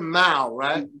something Mal,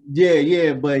 right?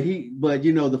 Yeah, but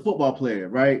the football player,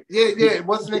 right? Yeah.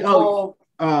 Wasn't it called?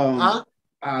 I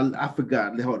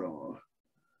forgot. Hold on.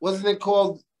 Wasn't it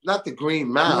called not the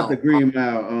Green Mile? Not the Green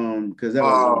Mile. Because that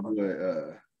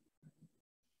was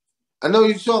I know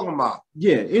you're talking about.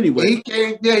 Yeah. Anyway,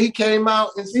 he came out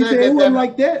and said it wasn't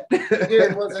like that. Yeah,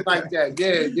 it wasn't like that.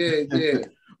 Yeah.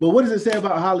 But what does it say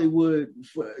about Hollywood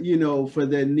for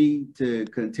their need to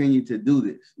continue to do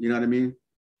this? You know what I mean?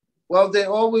 Well, they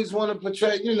always want to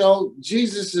portray,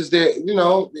 Jesus is there.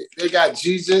 They got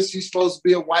Jesus. He's supposed to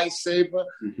be a white savior.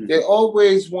 They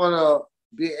always want to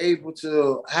be able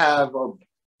to have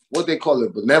what they call a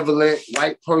benevolent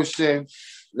white person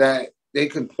that they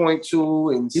can point to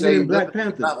and say, Black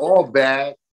Panther, not all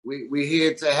bad. We're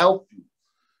here to help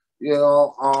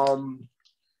you.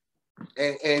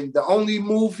 And the only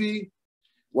movie,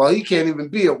 well, he can't even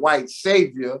be a white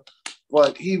savior,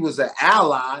 but he was an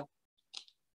ally,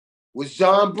 was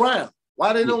John Brown.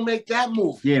 Why they don't make that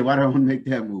movie? Yeah, why don't make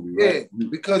that movie? Right? Yeah,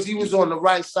 because he was on the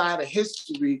right side of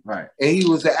history, right? And he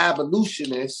was an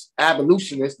abolitionist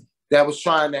that was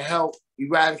trying to help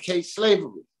eradicate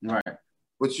slavery, right?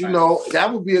 But that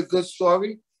would be a good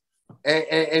story,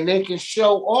 and they can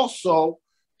show also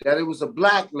that it was a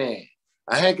Black man,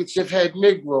 a handkerchief head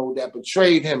Negro that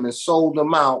betrayed him and sold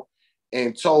him out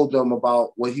and told them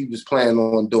about what he was planning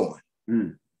on doing.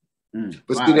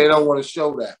 But see, they don't want to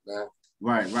show that, man.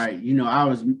 Right. I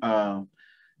was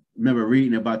remember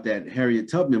reading about that Harriet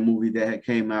Tubman movie that had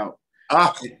came out,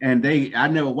 and I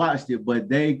never watched it, but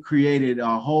they created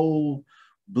a whole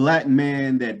Black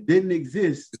man that didn't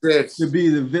exist to be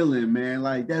the villain, man.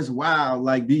 Like, that's wild.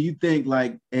 Like, do you think,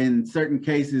 like, in certain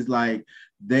cases, like,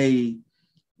 they,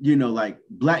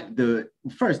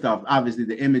 first off, obviously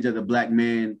the image of the Black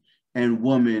man and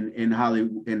woman in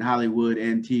Hollywood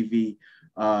and TV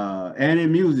and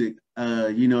in music,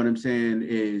 you know what I'm saying,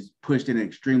 is pushed in an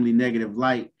extremely negative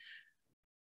light.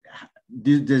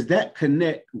 Does that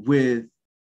connect with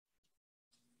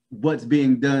what's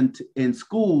being done in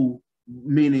school,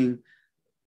 meaning,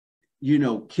 you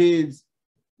know, kids,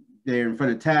 they're in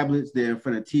front of tablets, they're in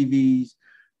front of TVs,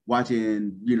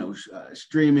 watching, you know,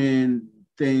 streaming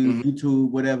things, YouTube,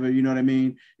 whatever, you know what I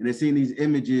mean? And they're seeing these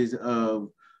images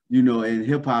of, you know, in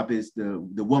hip hop, is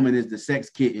the woman is the sex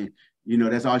kitten, you know,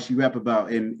 that's all she rap about,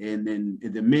 and then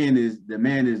the man is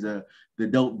the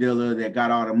dope dealer that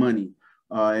got all the money.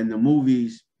 And the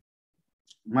movies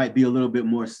might be a little bit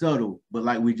more subtle, but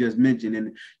like we just mentioned,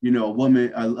 and you know, a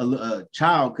woman, a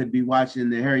child could be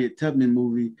watching the Harriet Tubman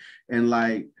movie and,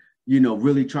 like, you know,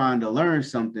 really trying to learn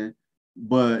something,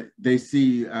 but they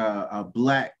see a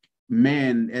black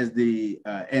man as the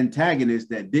antagonist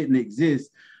that didn't exist.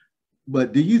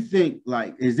 But do you think,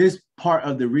 like, is this part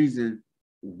of the reason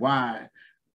why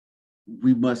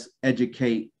we must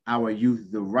educate our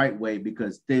youth the right way?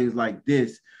 Because things like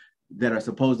this that are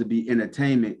supposed to be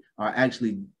entertainment are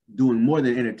actually doing more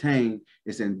than entertain.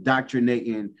 It's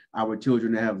indoctrinating our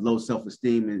children to have low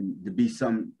self-esteem and to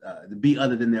be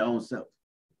other than their own self.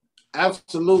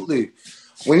 Absolutely.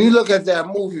 When you look at that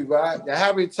movie, right, the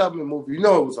Harriet Tubman movie, you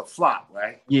know it was a flop,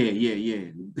 right?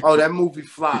 Yeah. Oh, that movie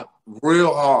flopped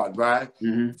real hard, right?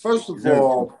 First of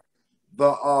all,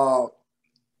 the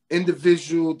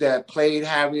individual that played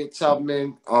Harriet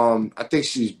Tubman, I think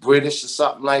she's British or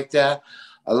something like that.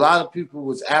 A lot of people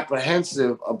was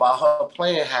apprehensive about her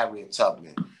playing Harriet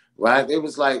Tubman, right? It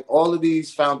was like all of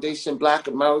these foundation Black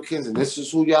Americans, and this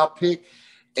is who y'all pick.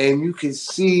 And you can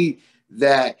see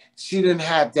that she didn't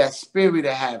have that spirit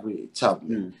of Harriet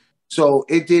Tubman. So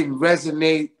it didn't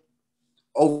resonate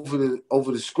over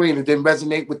the screen. It didn't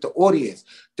resonate with the audience.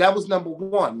 That was number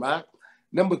one, right?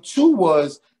 Number two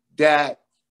was that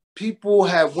people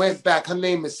have went back. Her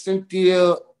name is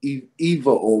Cynthia Eva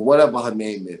or whatever her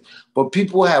name is. But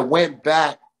people have went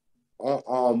back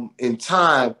in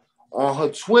time on her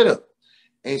Twitter,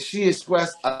 and she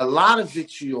expressed a lot of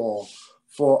vitriol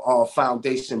for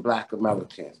foundation Black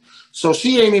Americans. So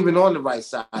she ain't even on the right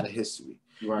side of history.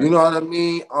 Right. You know what I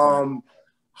mean? Her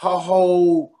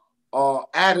whole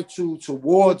attitude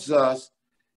towards us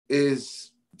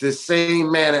is the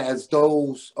same manner as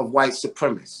those of white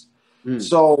supremacists.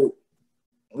 So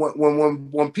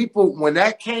when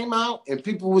that came out and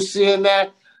people were seeing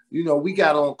that, you know, we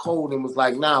got on cold and was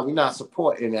like, nah, we're not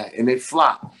supporting that. And it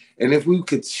flopped. And if we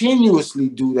continuously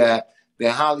do that,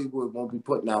 then Hollywood won't be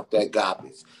putting out that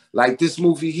garbage. Like this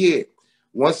movie here.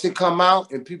 Once it come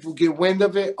out and people get wind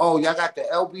of it, oh, y'all got the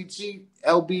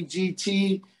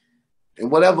LBGT,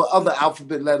 and whatever other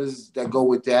alphabet letters that go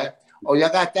with that. Oh, y'all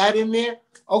got that in there?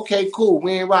 Okay, cool.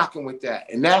 We ain't rocking with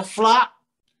that. And that flop,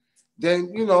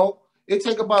 then, you know, it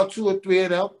take about 2 or 3 of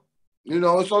them. You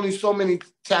know, it's only so many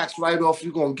tax write-offs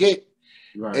you're going to get.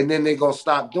 Right. And then they're going to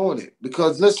stop doing it.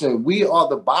 Because, listen, we are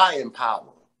the buying power.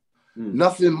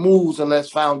 Nothing moves unless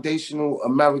foundational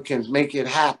Americans make it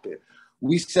happen.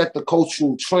 We set the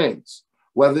cultural trends,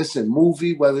 whether it's in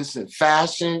movie, whether it's in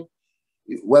fashion,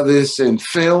 whether it's in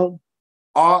film,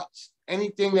 arts,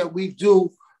 anything that we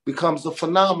do becomes a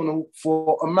phenomenon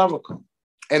for America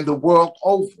and the world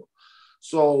over.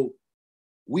 So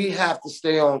we have to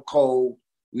stay on code.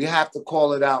 We have to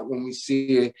call it out when we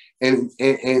see it.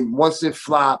 And once it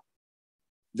flops,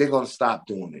 they're going to stop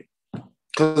doing it.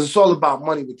 Because it's all about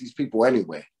money with these people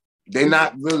anyway. They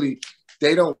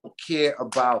don't care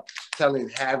about telling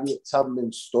Harriet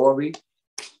Tubman's story.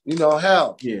 You know,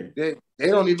 hell, yeah. They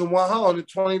don't even want her on the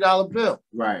 $20 bill.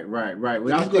 Right.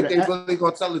 Well, you think they really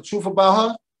going to tell the truth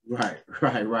about her?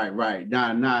 Right.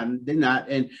 Nah, they're not.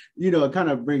 And, you know, it kind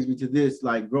of brings me to this,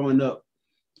 like growing up,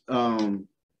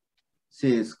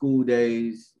 seeing School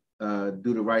Days,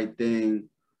 Do the Right Thing.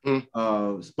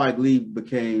 Spike Lee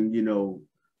became, you know,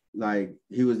 like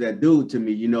he was that dude to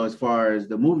me, you know, as far as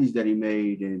the movies that he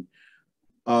made. And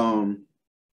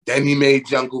then he made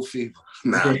Jungle Fever.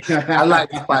 Nah, I like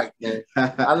Spike, man.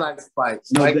 I like Spike.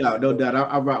 No doubt.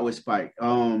 I rock with Spike.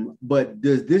 But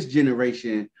does this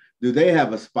generation, do they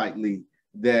have a Spike Lee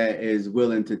that is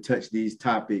willing to touch these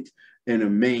topics in a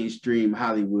mainstream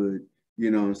Hollywood,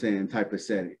 you know what I'm saying, type of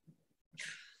setting?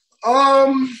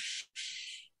 I'm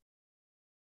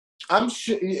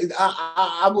sure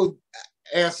I would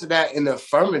answer that in the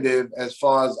affirmative as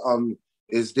far as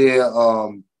is there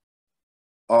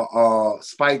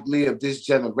Spike Lee of this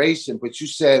generation, but you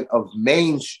said of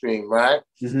mainstream, right?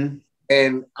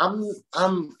 And I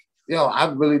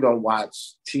really don't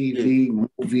watch TV,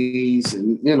 movies,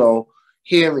 and you know,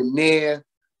 here and there,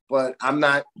 but I'm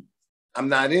not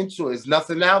into it. There's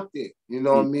nothing out there, you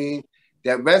know what I mean,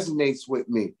 that resonates with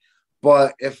me.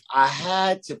 But if I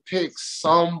had to pick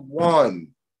someone,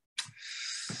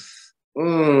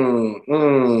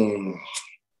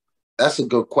 That's a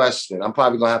good question. I'm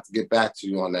probably gonna have to get back to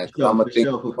you on that because Sure, I'm gonna for think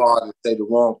sure. hard and say the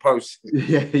wrong person.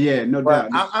 Yeah, no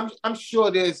But doubt. I'm sure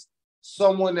there's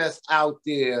someone that's out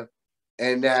there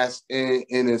and that's in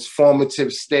its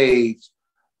formative stage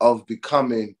of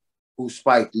becoming who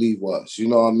Spike Lee was. You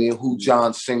know what I mean? Who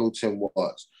John Singleton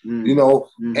was. You know,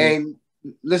 and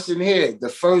listen here, the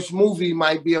first movie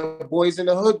might be a Boys in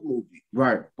the Hood movie.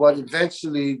 Right. But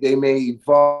eventually they may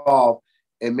evolve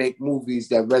and make movies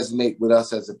that resonate with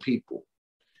us as a people.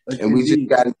 And we just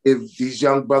got to give these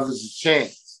young brothers a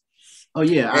chance. Oh,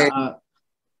 yeah. And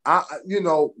I, you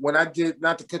know, when I did,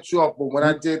 not to cut you off, but when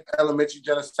I did Elementary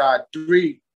Genocide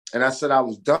 3, and I said I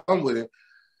was done with it,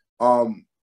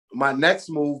 my next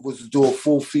move was to do a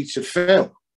full feature film.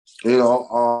 You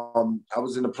know, I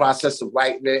was in the process of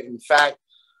writing it. In fact,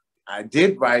 I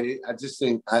did write it. I just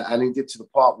think I didn't get to the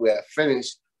part where I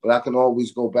finished, but I can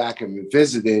always go back and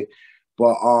revisit it.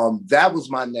 But that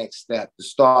was my next step, to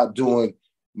start doing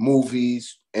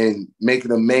movies and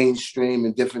making them mainstream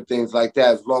and different things like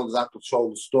that. As long as I control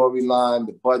the storyline,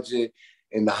 the budget,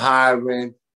 and the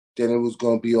hiring, then it was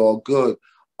going to be all good.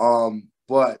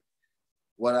 But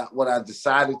what I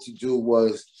decided to do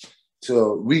was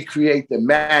to recreate the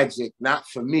magic, not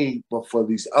for me, but for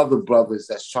these other brothers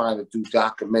that's trying to do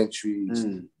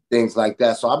documentaries, things like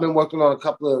that. So I've been working on a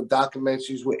couple of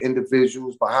documentaries with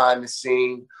individuals behind the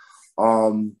scene.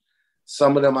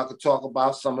 Some of them I could talk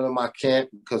about, some of them I can't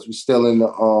because we're still in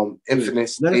the infinite Let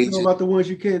stages. us know about the ones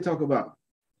you can talk about.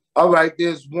 All right,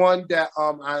 there's one that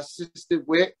I assisted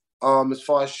with as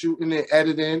far as shooting and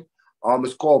editing.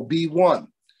 It's called B1.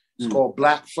 It's called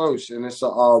Black First, and it's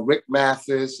a Rick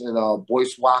Mathis and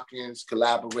Boyce Watkins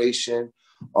collaboration.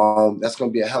 That's going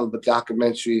to be a hell of a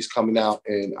documentary. It's coming out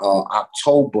in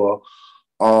October,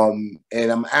 and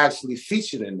I'm actually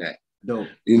featured in that. Dope.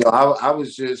 You know, I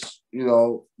was just, you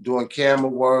know, doing camera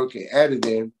work and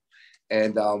editing,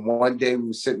 and one day we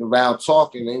were sitting around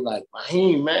talking, and they like,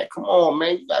 Rahiem, man, come on,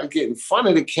 man, you got to get in front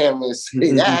of the camera and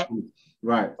say that.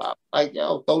 Right. I'm like,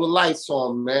 yo, throw the lights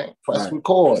on, man, press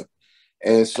record.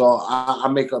 And so I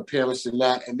make an appearance in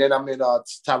that. And then I'm in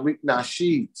Tariq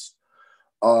Nasheed's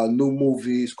new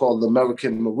movie. It's called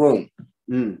American Maroon.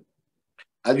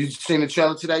 Have you seen the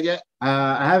trailer to that yet?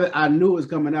 I haven't. I knew it was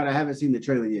coming out. I haven't seen the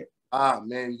trailer yet. Ah,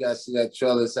 man, you got to see that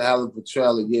trailer. It's a hell of a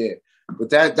trailer, yeah.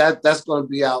 But that's going to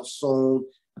be out soon.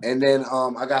 And then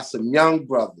I got some young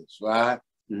brothers, right?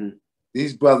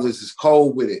 These brothers is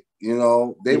cold with it. You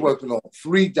know, they working on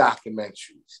 3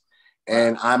 documentaries.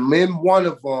 And I'm in one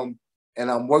of them. And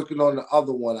I'm working on the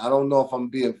other one. I don't know if I'm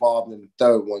being involved in the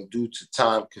third one due to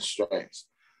time constraints.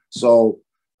 So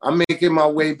I'm making my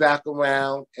way back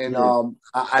around, and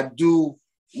I do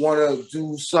want to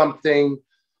do something.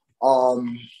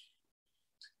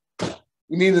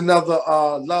 We need another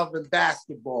Love and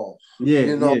Basketball. Yeah,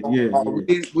 you know,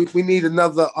 we need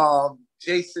another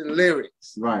Jason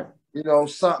Lyrics. Right. You know,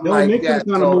 something don't like make that.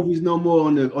 Those kind of movies no more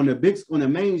on the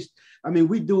main. I mean,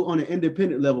 we do on the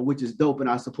independent level, which is dope, and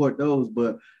I support those.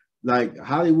 But like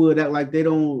Hollywood, act like they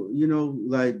don't, you know,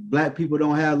 like Black people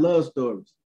don't have love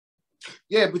stories.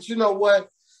 Yeah, but you know what?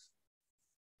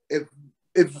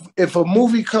 If a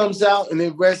movie comes out and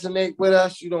it resonates with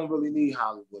us, you don't really need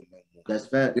Hollywood no more. That's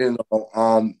fact. You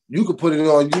know, you could put it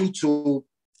on YouTube,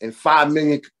 and 5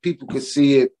 million people could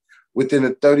see it within a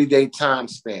 30-day time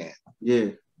span. Yeah.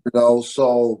 You know,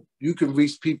 so you can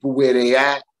reach people where they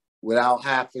at without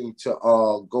having to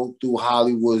go through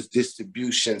Hollywood's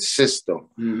distribution system.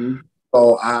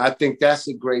 So I think that's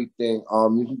a great thing.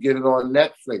 You can get it on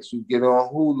Netflix, you can get it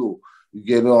on Hulu, you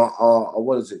get it on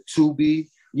what is it, Tubi?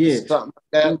 Yeah, something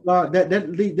like that.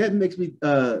 That makes me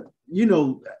you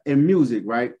know, in music,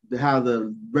 right? How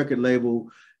the record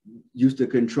label used to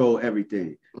control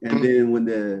everything, and then when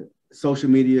the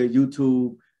social media,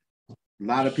 YouTube, a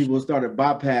lot of people started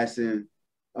bypassing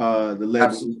the label.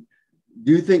 Absolutely.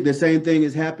 Do you think the same thing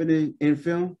is happening in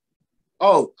film?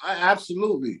 Oh,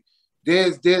 absolutely.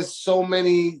 There's so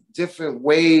many different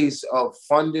ways of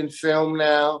funding film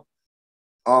now.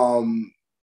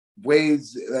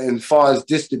 Ways as far as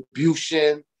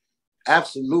distribution,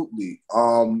 absolutely.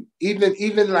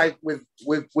 Even like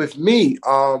with me,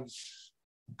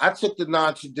 I took the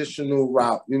non-traditional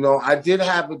route. You know, I did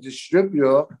have a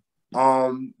distributor.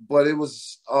 But it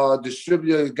was a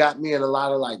distributor that got me in a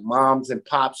lot of like moms and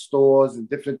pop stores and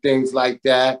different things like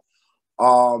that.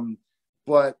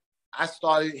 But I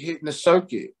started hitting the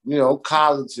circuit, you know,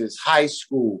 colleges, high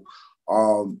school,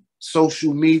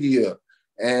 social media,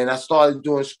 and I started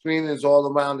doing screenings all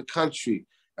around the country.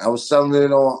 I was selling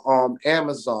it on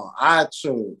Amazon,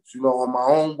 iTunes, you know, on my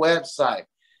own website,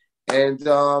 and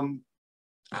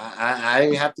I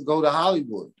didn't have to go to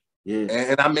Hollywood. Yeah.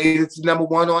 And I made it to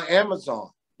 #1 on Amazon.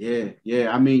 Yeah.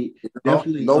 I mean,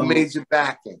 definitely no major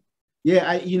backing.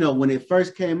 Yeah, when it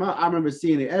first came out, I remember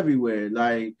seeing it everywhere.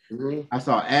 Like I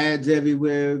saw ads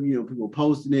everywhere, people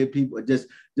posting it, people just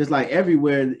like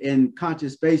everywhere in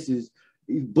conscious spaces,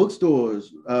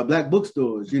 bookstores, black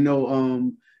bookstores,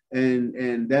 and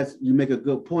that's, you make a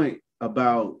good point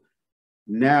about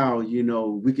now,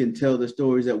 we can tell the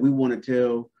stories that we want to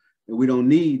tell, and we don't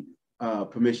need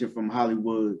permission from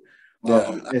Hollywood.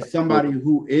 As somebody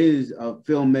who is a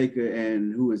filmmaker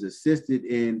and who is assisted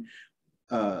in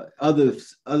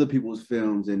other people's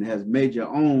films and has made your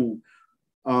own,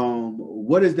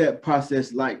 what is that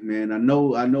process like, man? I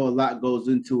know a lot goes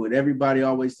into it. Everybody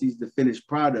always sees the finished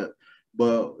product,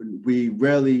 but we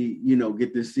rarely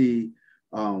get to see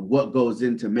what goes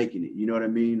into making it. You know what I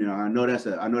mean? I know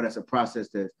that's a process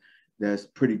that's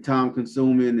pretty time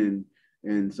consuming,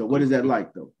 and so what is that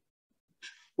like though?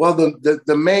 Well,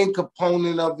 the main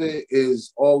component of it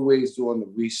is always doing the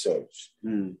research.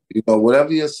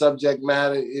 Whatever your subject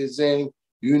matter is in,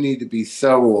 you need to be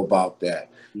thorough about that.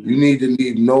 You need to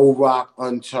leave no rock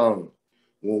unturned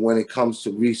when it comes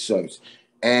to research.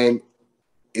 And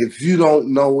if you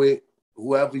don't know it,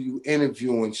 whoever you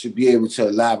interviewing should be able to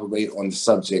elaborate on the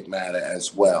subject matter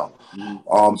as well.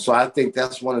 So I think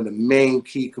that's one of the main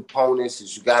key components,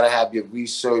 is you got to have your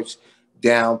research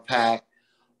down pat.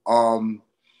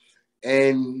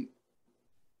 And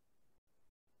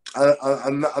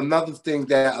another thing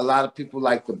that a lot of people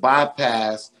like to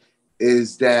bypass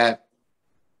is that,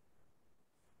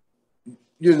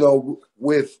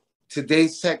 with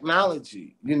today's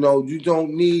technology, you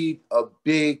don't need a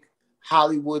big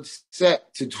Hollywood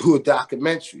set to do a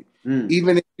documentary.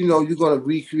 Even if, you're going to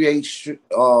recreate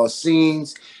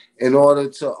scenes in order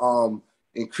to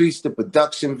increase the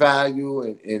production value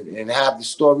and have the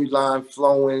storyline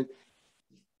flowing,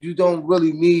 you don't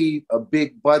really need a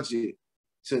big budget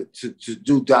to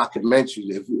do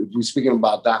documentaries, if we're speaking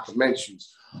about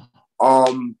documentaries.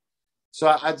 So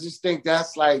I just think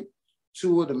that's like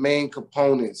two of the main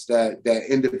components that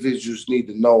individuals need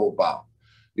to know about.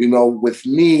 With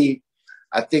me,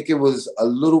 I think it was a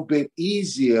little bit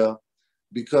easier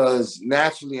because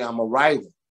naturally I'm a writer,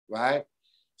 right?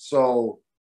 So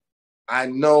I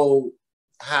know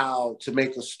how to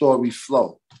make a story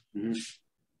flow.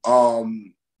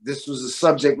 This was a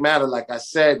subject matter, like I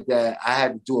said, that I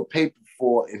had to do a paper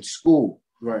for in school.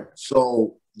 Right.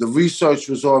 So the research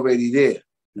was already there.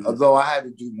 Although I had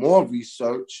to do more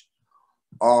research,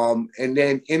 and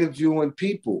then interviewing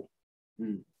people.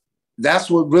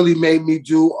 That's what really made me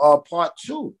do part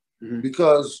 2.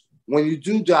 Because when you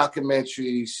do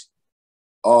documentaries,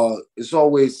 it's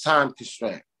always time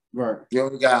constraint. Right. You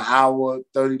only got an hour,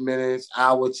 30 minutes,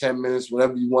 hour, 10 minutes,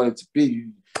 whatever you want it to be.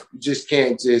 You just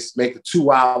can't just make a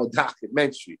 2-hour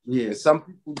documentary. Yeah. And some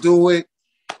people do it,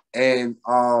 and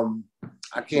I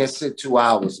can't sit 2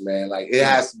 hours, man. Like, it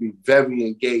has to be very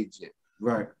engaging.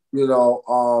 Right.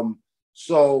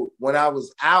 So when I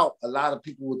was out, a lot of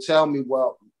people would tell me,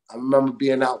 well, I remember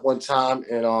being out one time,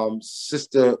 and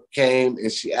sister came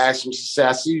and she asked me, she said,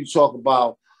 I see you talk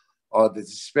about the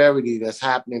disparity that's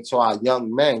happening to our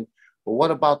young men, but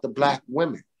what about the Black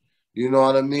women? You know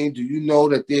what I mean? Do you know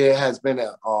that there has been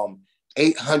a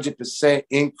 800%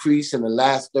 increase in the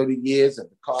last 30 years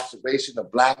of incarceration of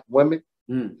Black women?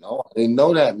 No, I didn't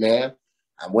know that, man.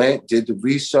 I went, did the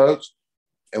research,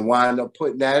 and wound up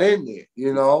putting that in there,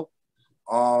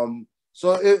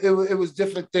 So it was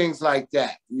different things like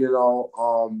that,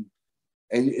 and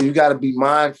you got to be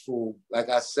mindful, like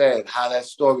I said, how that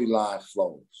storyline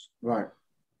flows. Right.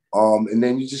 And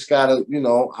then you just got to,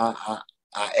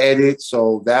 I edit,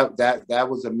 so that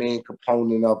was a main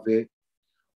component of it.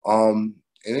 And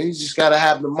then you just got to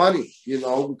have the money,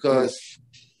 because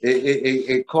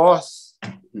it costs.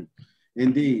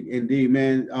 Indeed,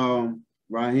 man.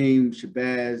 Rahiem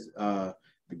Shabazz,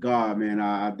 the God, man.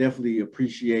 I definitely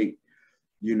appreciate,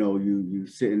 you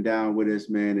sitting down with us,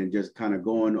 man, and just kind of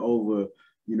going over,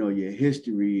 your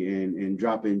history and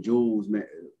dropping jewels, man.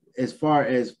 As far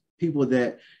as people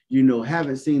that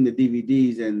haven't seen the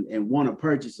DVDs and want to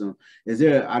purchase them,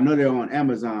 I know they're on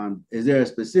Amazon. Is there a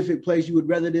specific place you would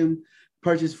rather them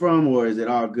purchase from, or is it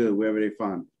all good wherever they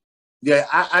find it? Yeah,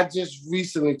 I just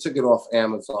recently took it off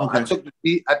Amazon. Okay.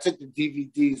 I took the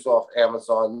DVDs off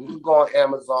Amazon. You can go on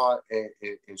Amazon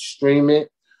and stream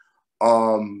it.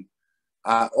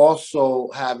 I also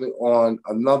have it on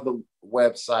another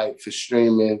website for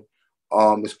streaming.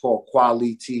 It's called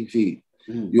Quali TV.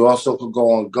 You also could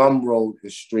go on Gumroad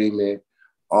and stream it.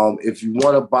 If you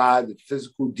want to buy the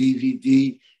physical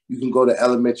DVD, you can go to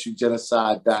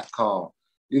elementarygenocide.com.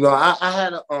 I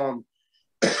had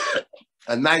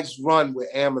a nice run with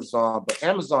Amazon, but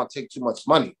Amazon take too much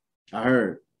money. I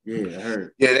heard. Yeah, I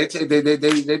heard. Yeah, they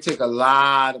take a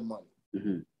lot of money.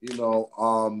 You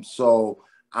know, so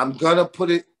I'm gonna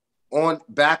put it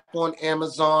back on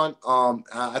Amazon.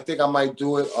 I think I might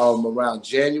do it around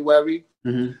January.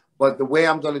 But the way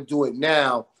I'm gonna do it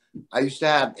now, I used to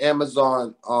have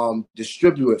Amazon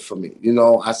distribute it for me. You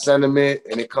know, I send them it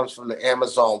and it comes from the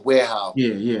Amazon warehouse.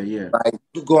 Yeah. Like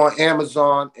you go on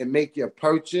Amazon and make your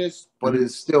purchase, but it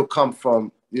still come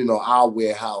from, you know, our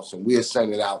warehouse and we'll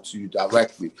send it out to you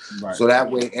directly. Right. So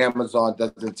that way Amazon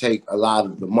doesn't take a lot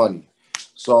of the money.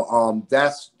 So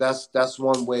that's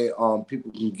one way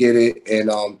people can get it.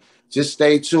 And just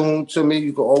stay tuned to me.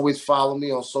 You can always follow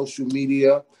me on social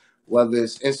media, whether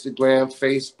it's Instagram,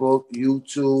 Facebook,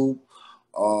 YouTube,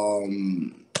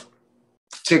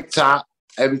 TikTok.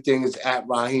 Everything is at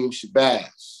Rahiem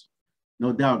Shabazz.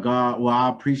 No doubt, God. Well, I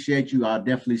appreciate you. I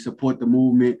definitely support the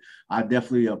movement. I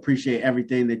definitely appreciate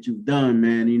everything that you've done,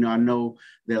 man. You know, I know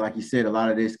that, like you said, a lot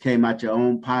of this came out your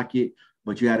own pocket,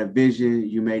 but you had a vision.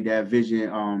 You made that vision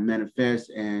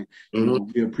manifest, and you know,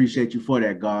 we appreciate you for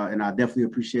that, God. And I definitely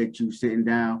appreciate you sitting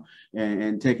down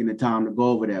and taking the time to go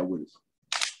over that with us.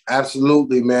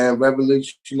 Absolutely, man.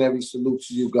 Revolutionary salute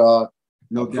to you, God.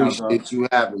 No doubt, God. Appreciate you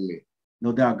having me.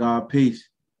 No doubt, God. Peace.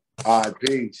 All right,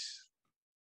 peace.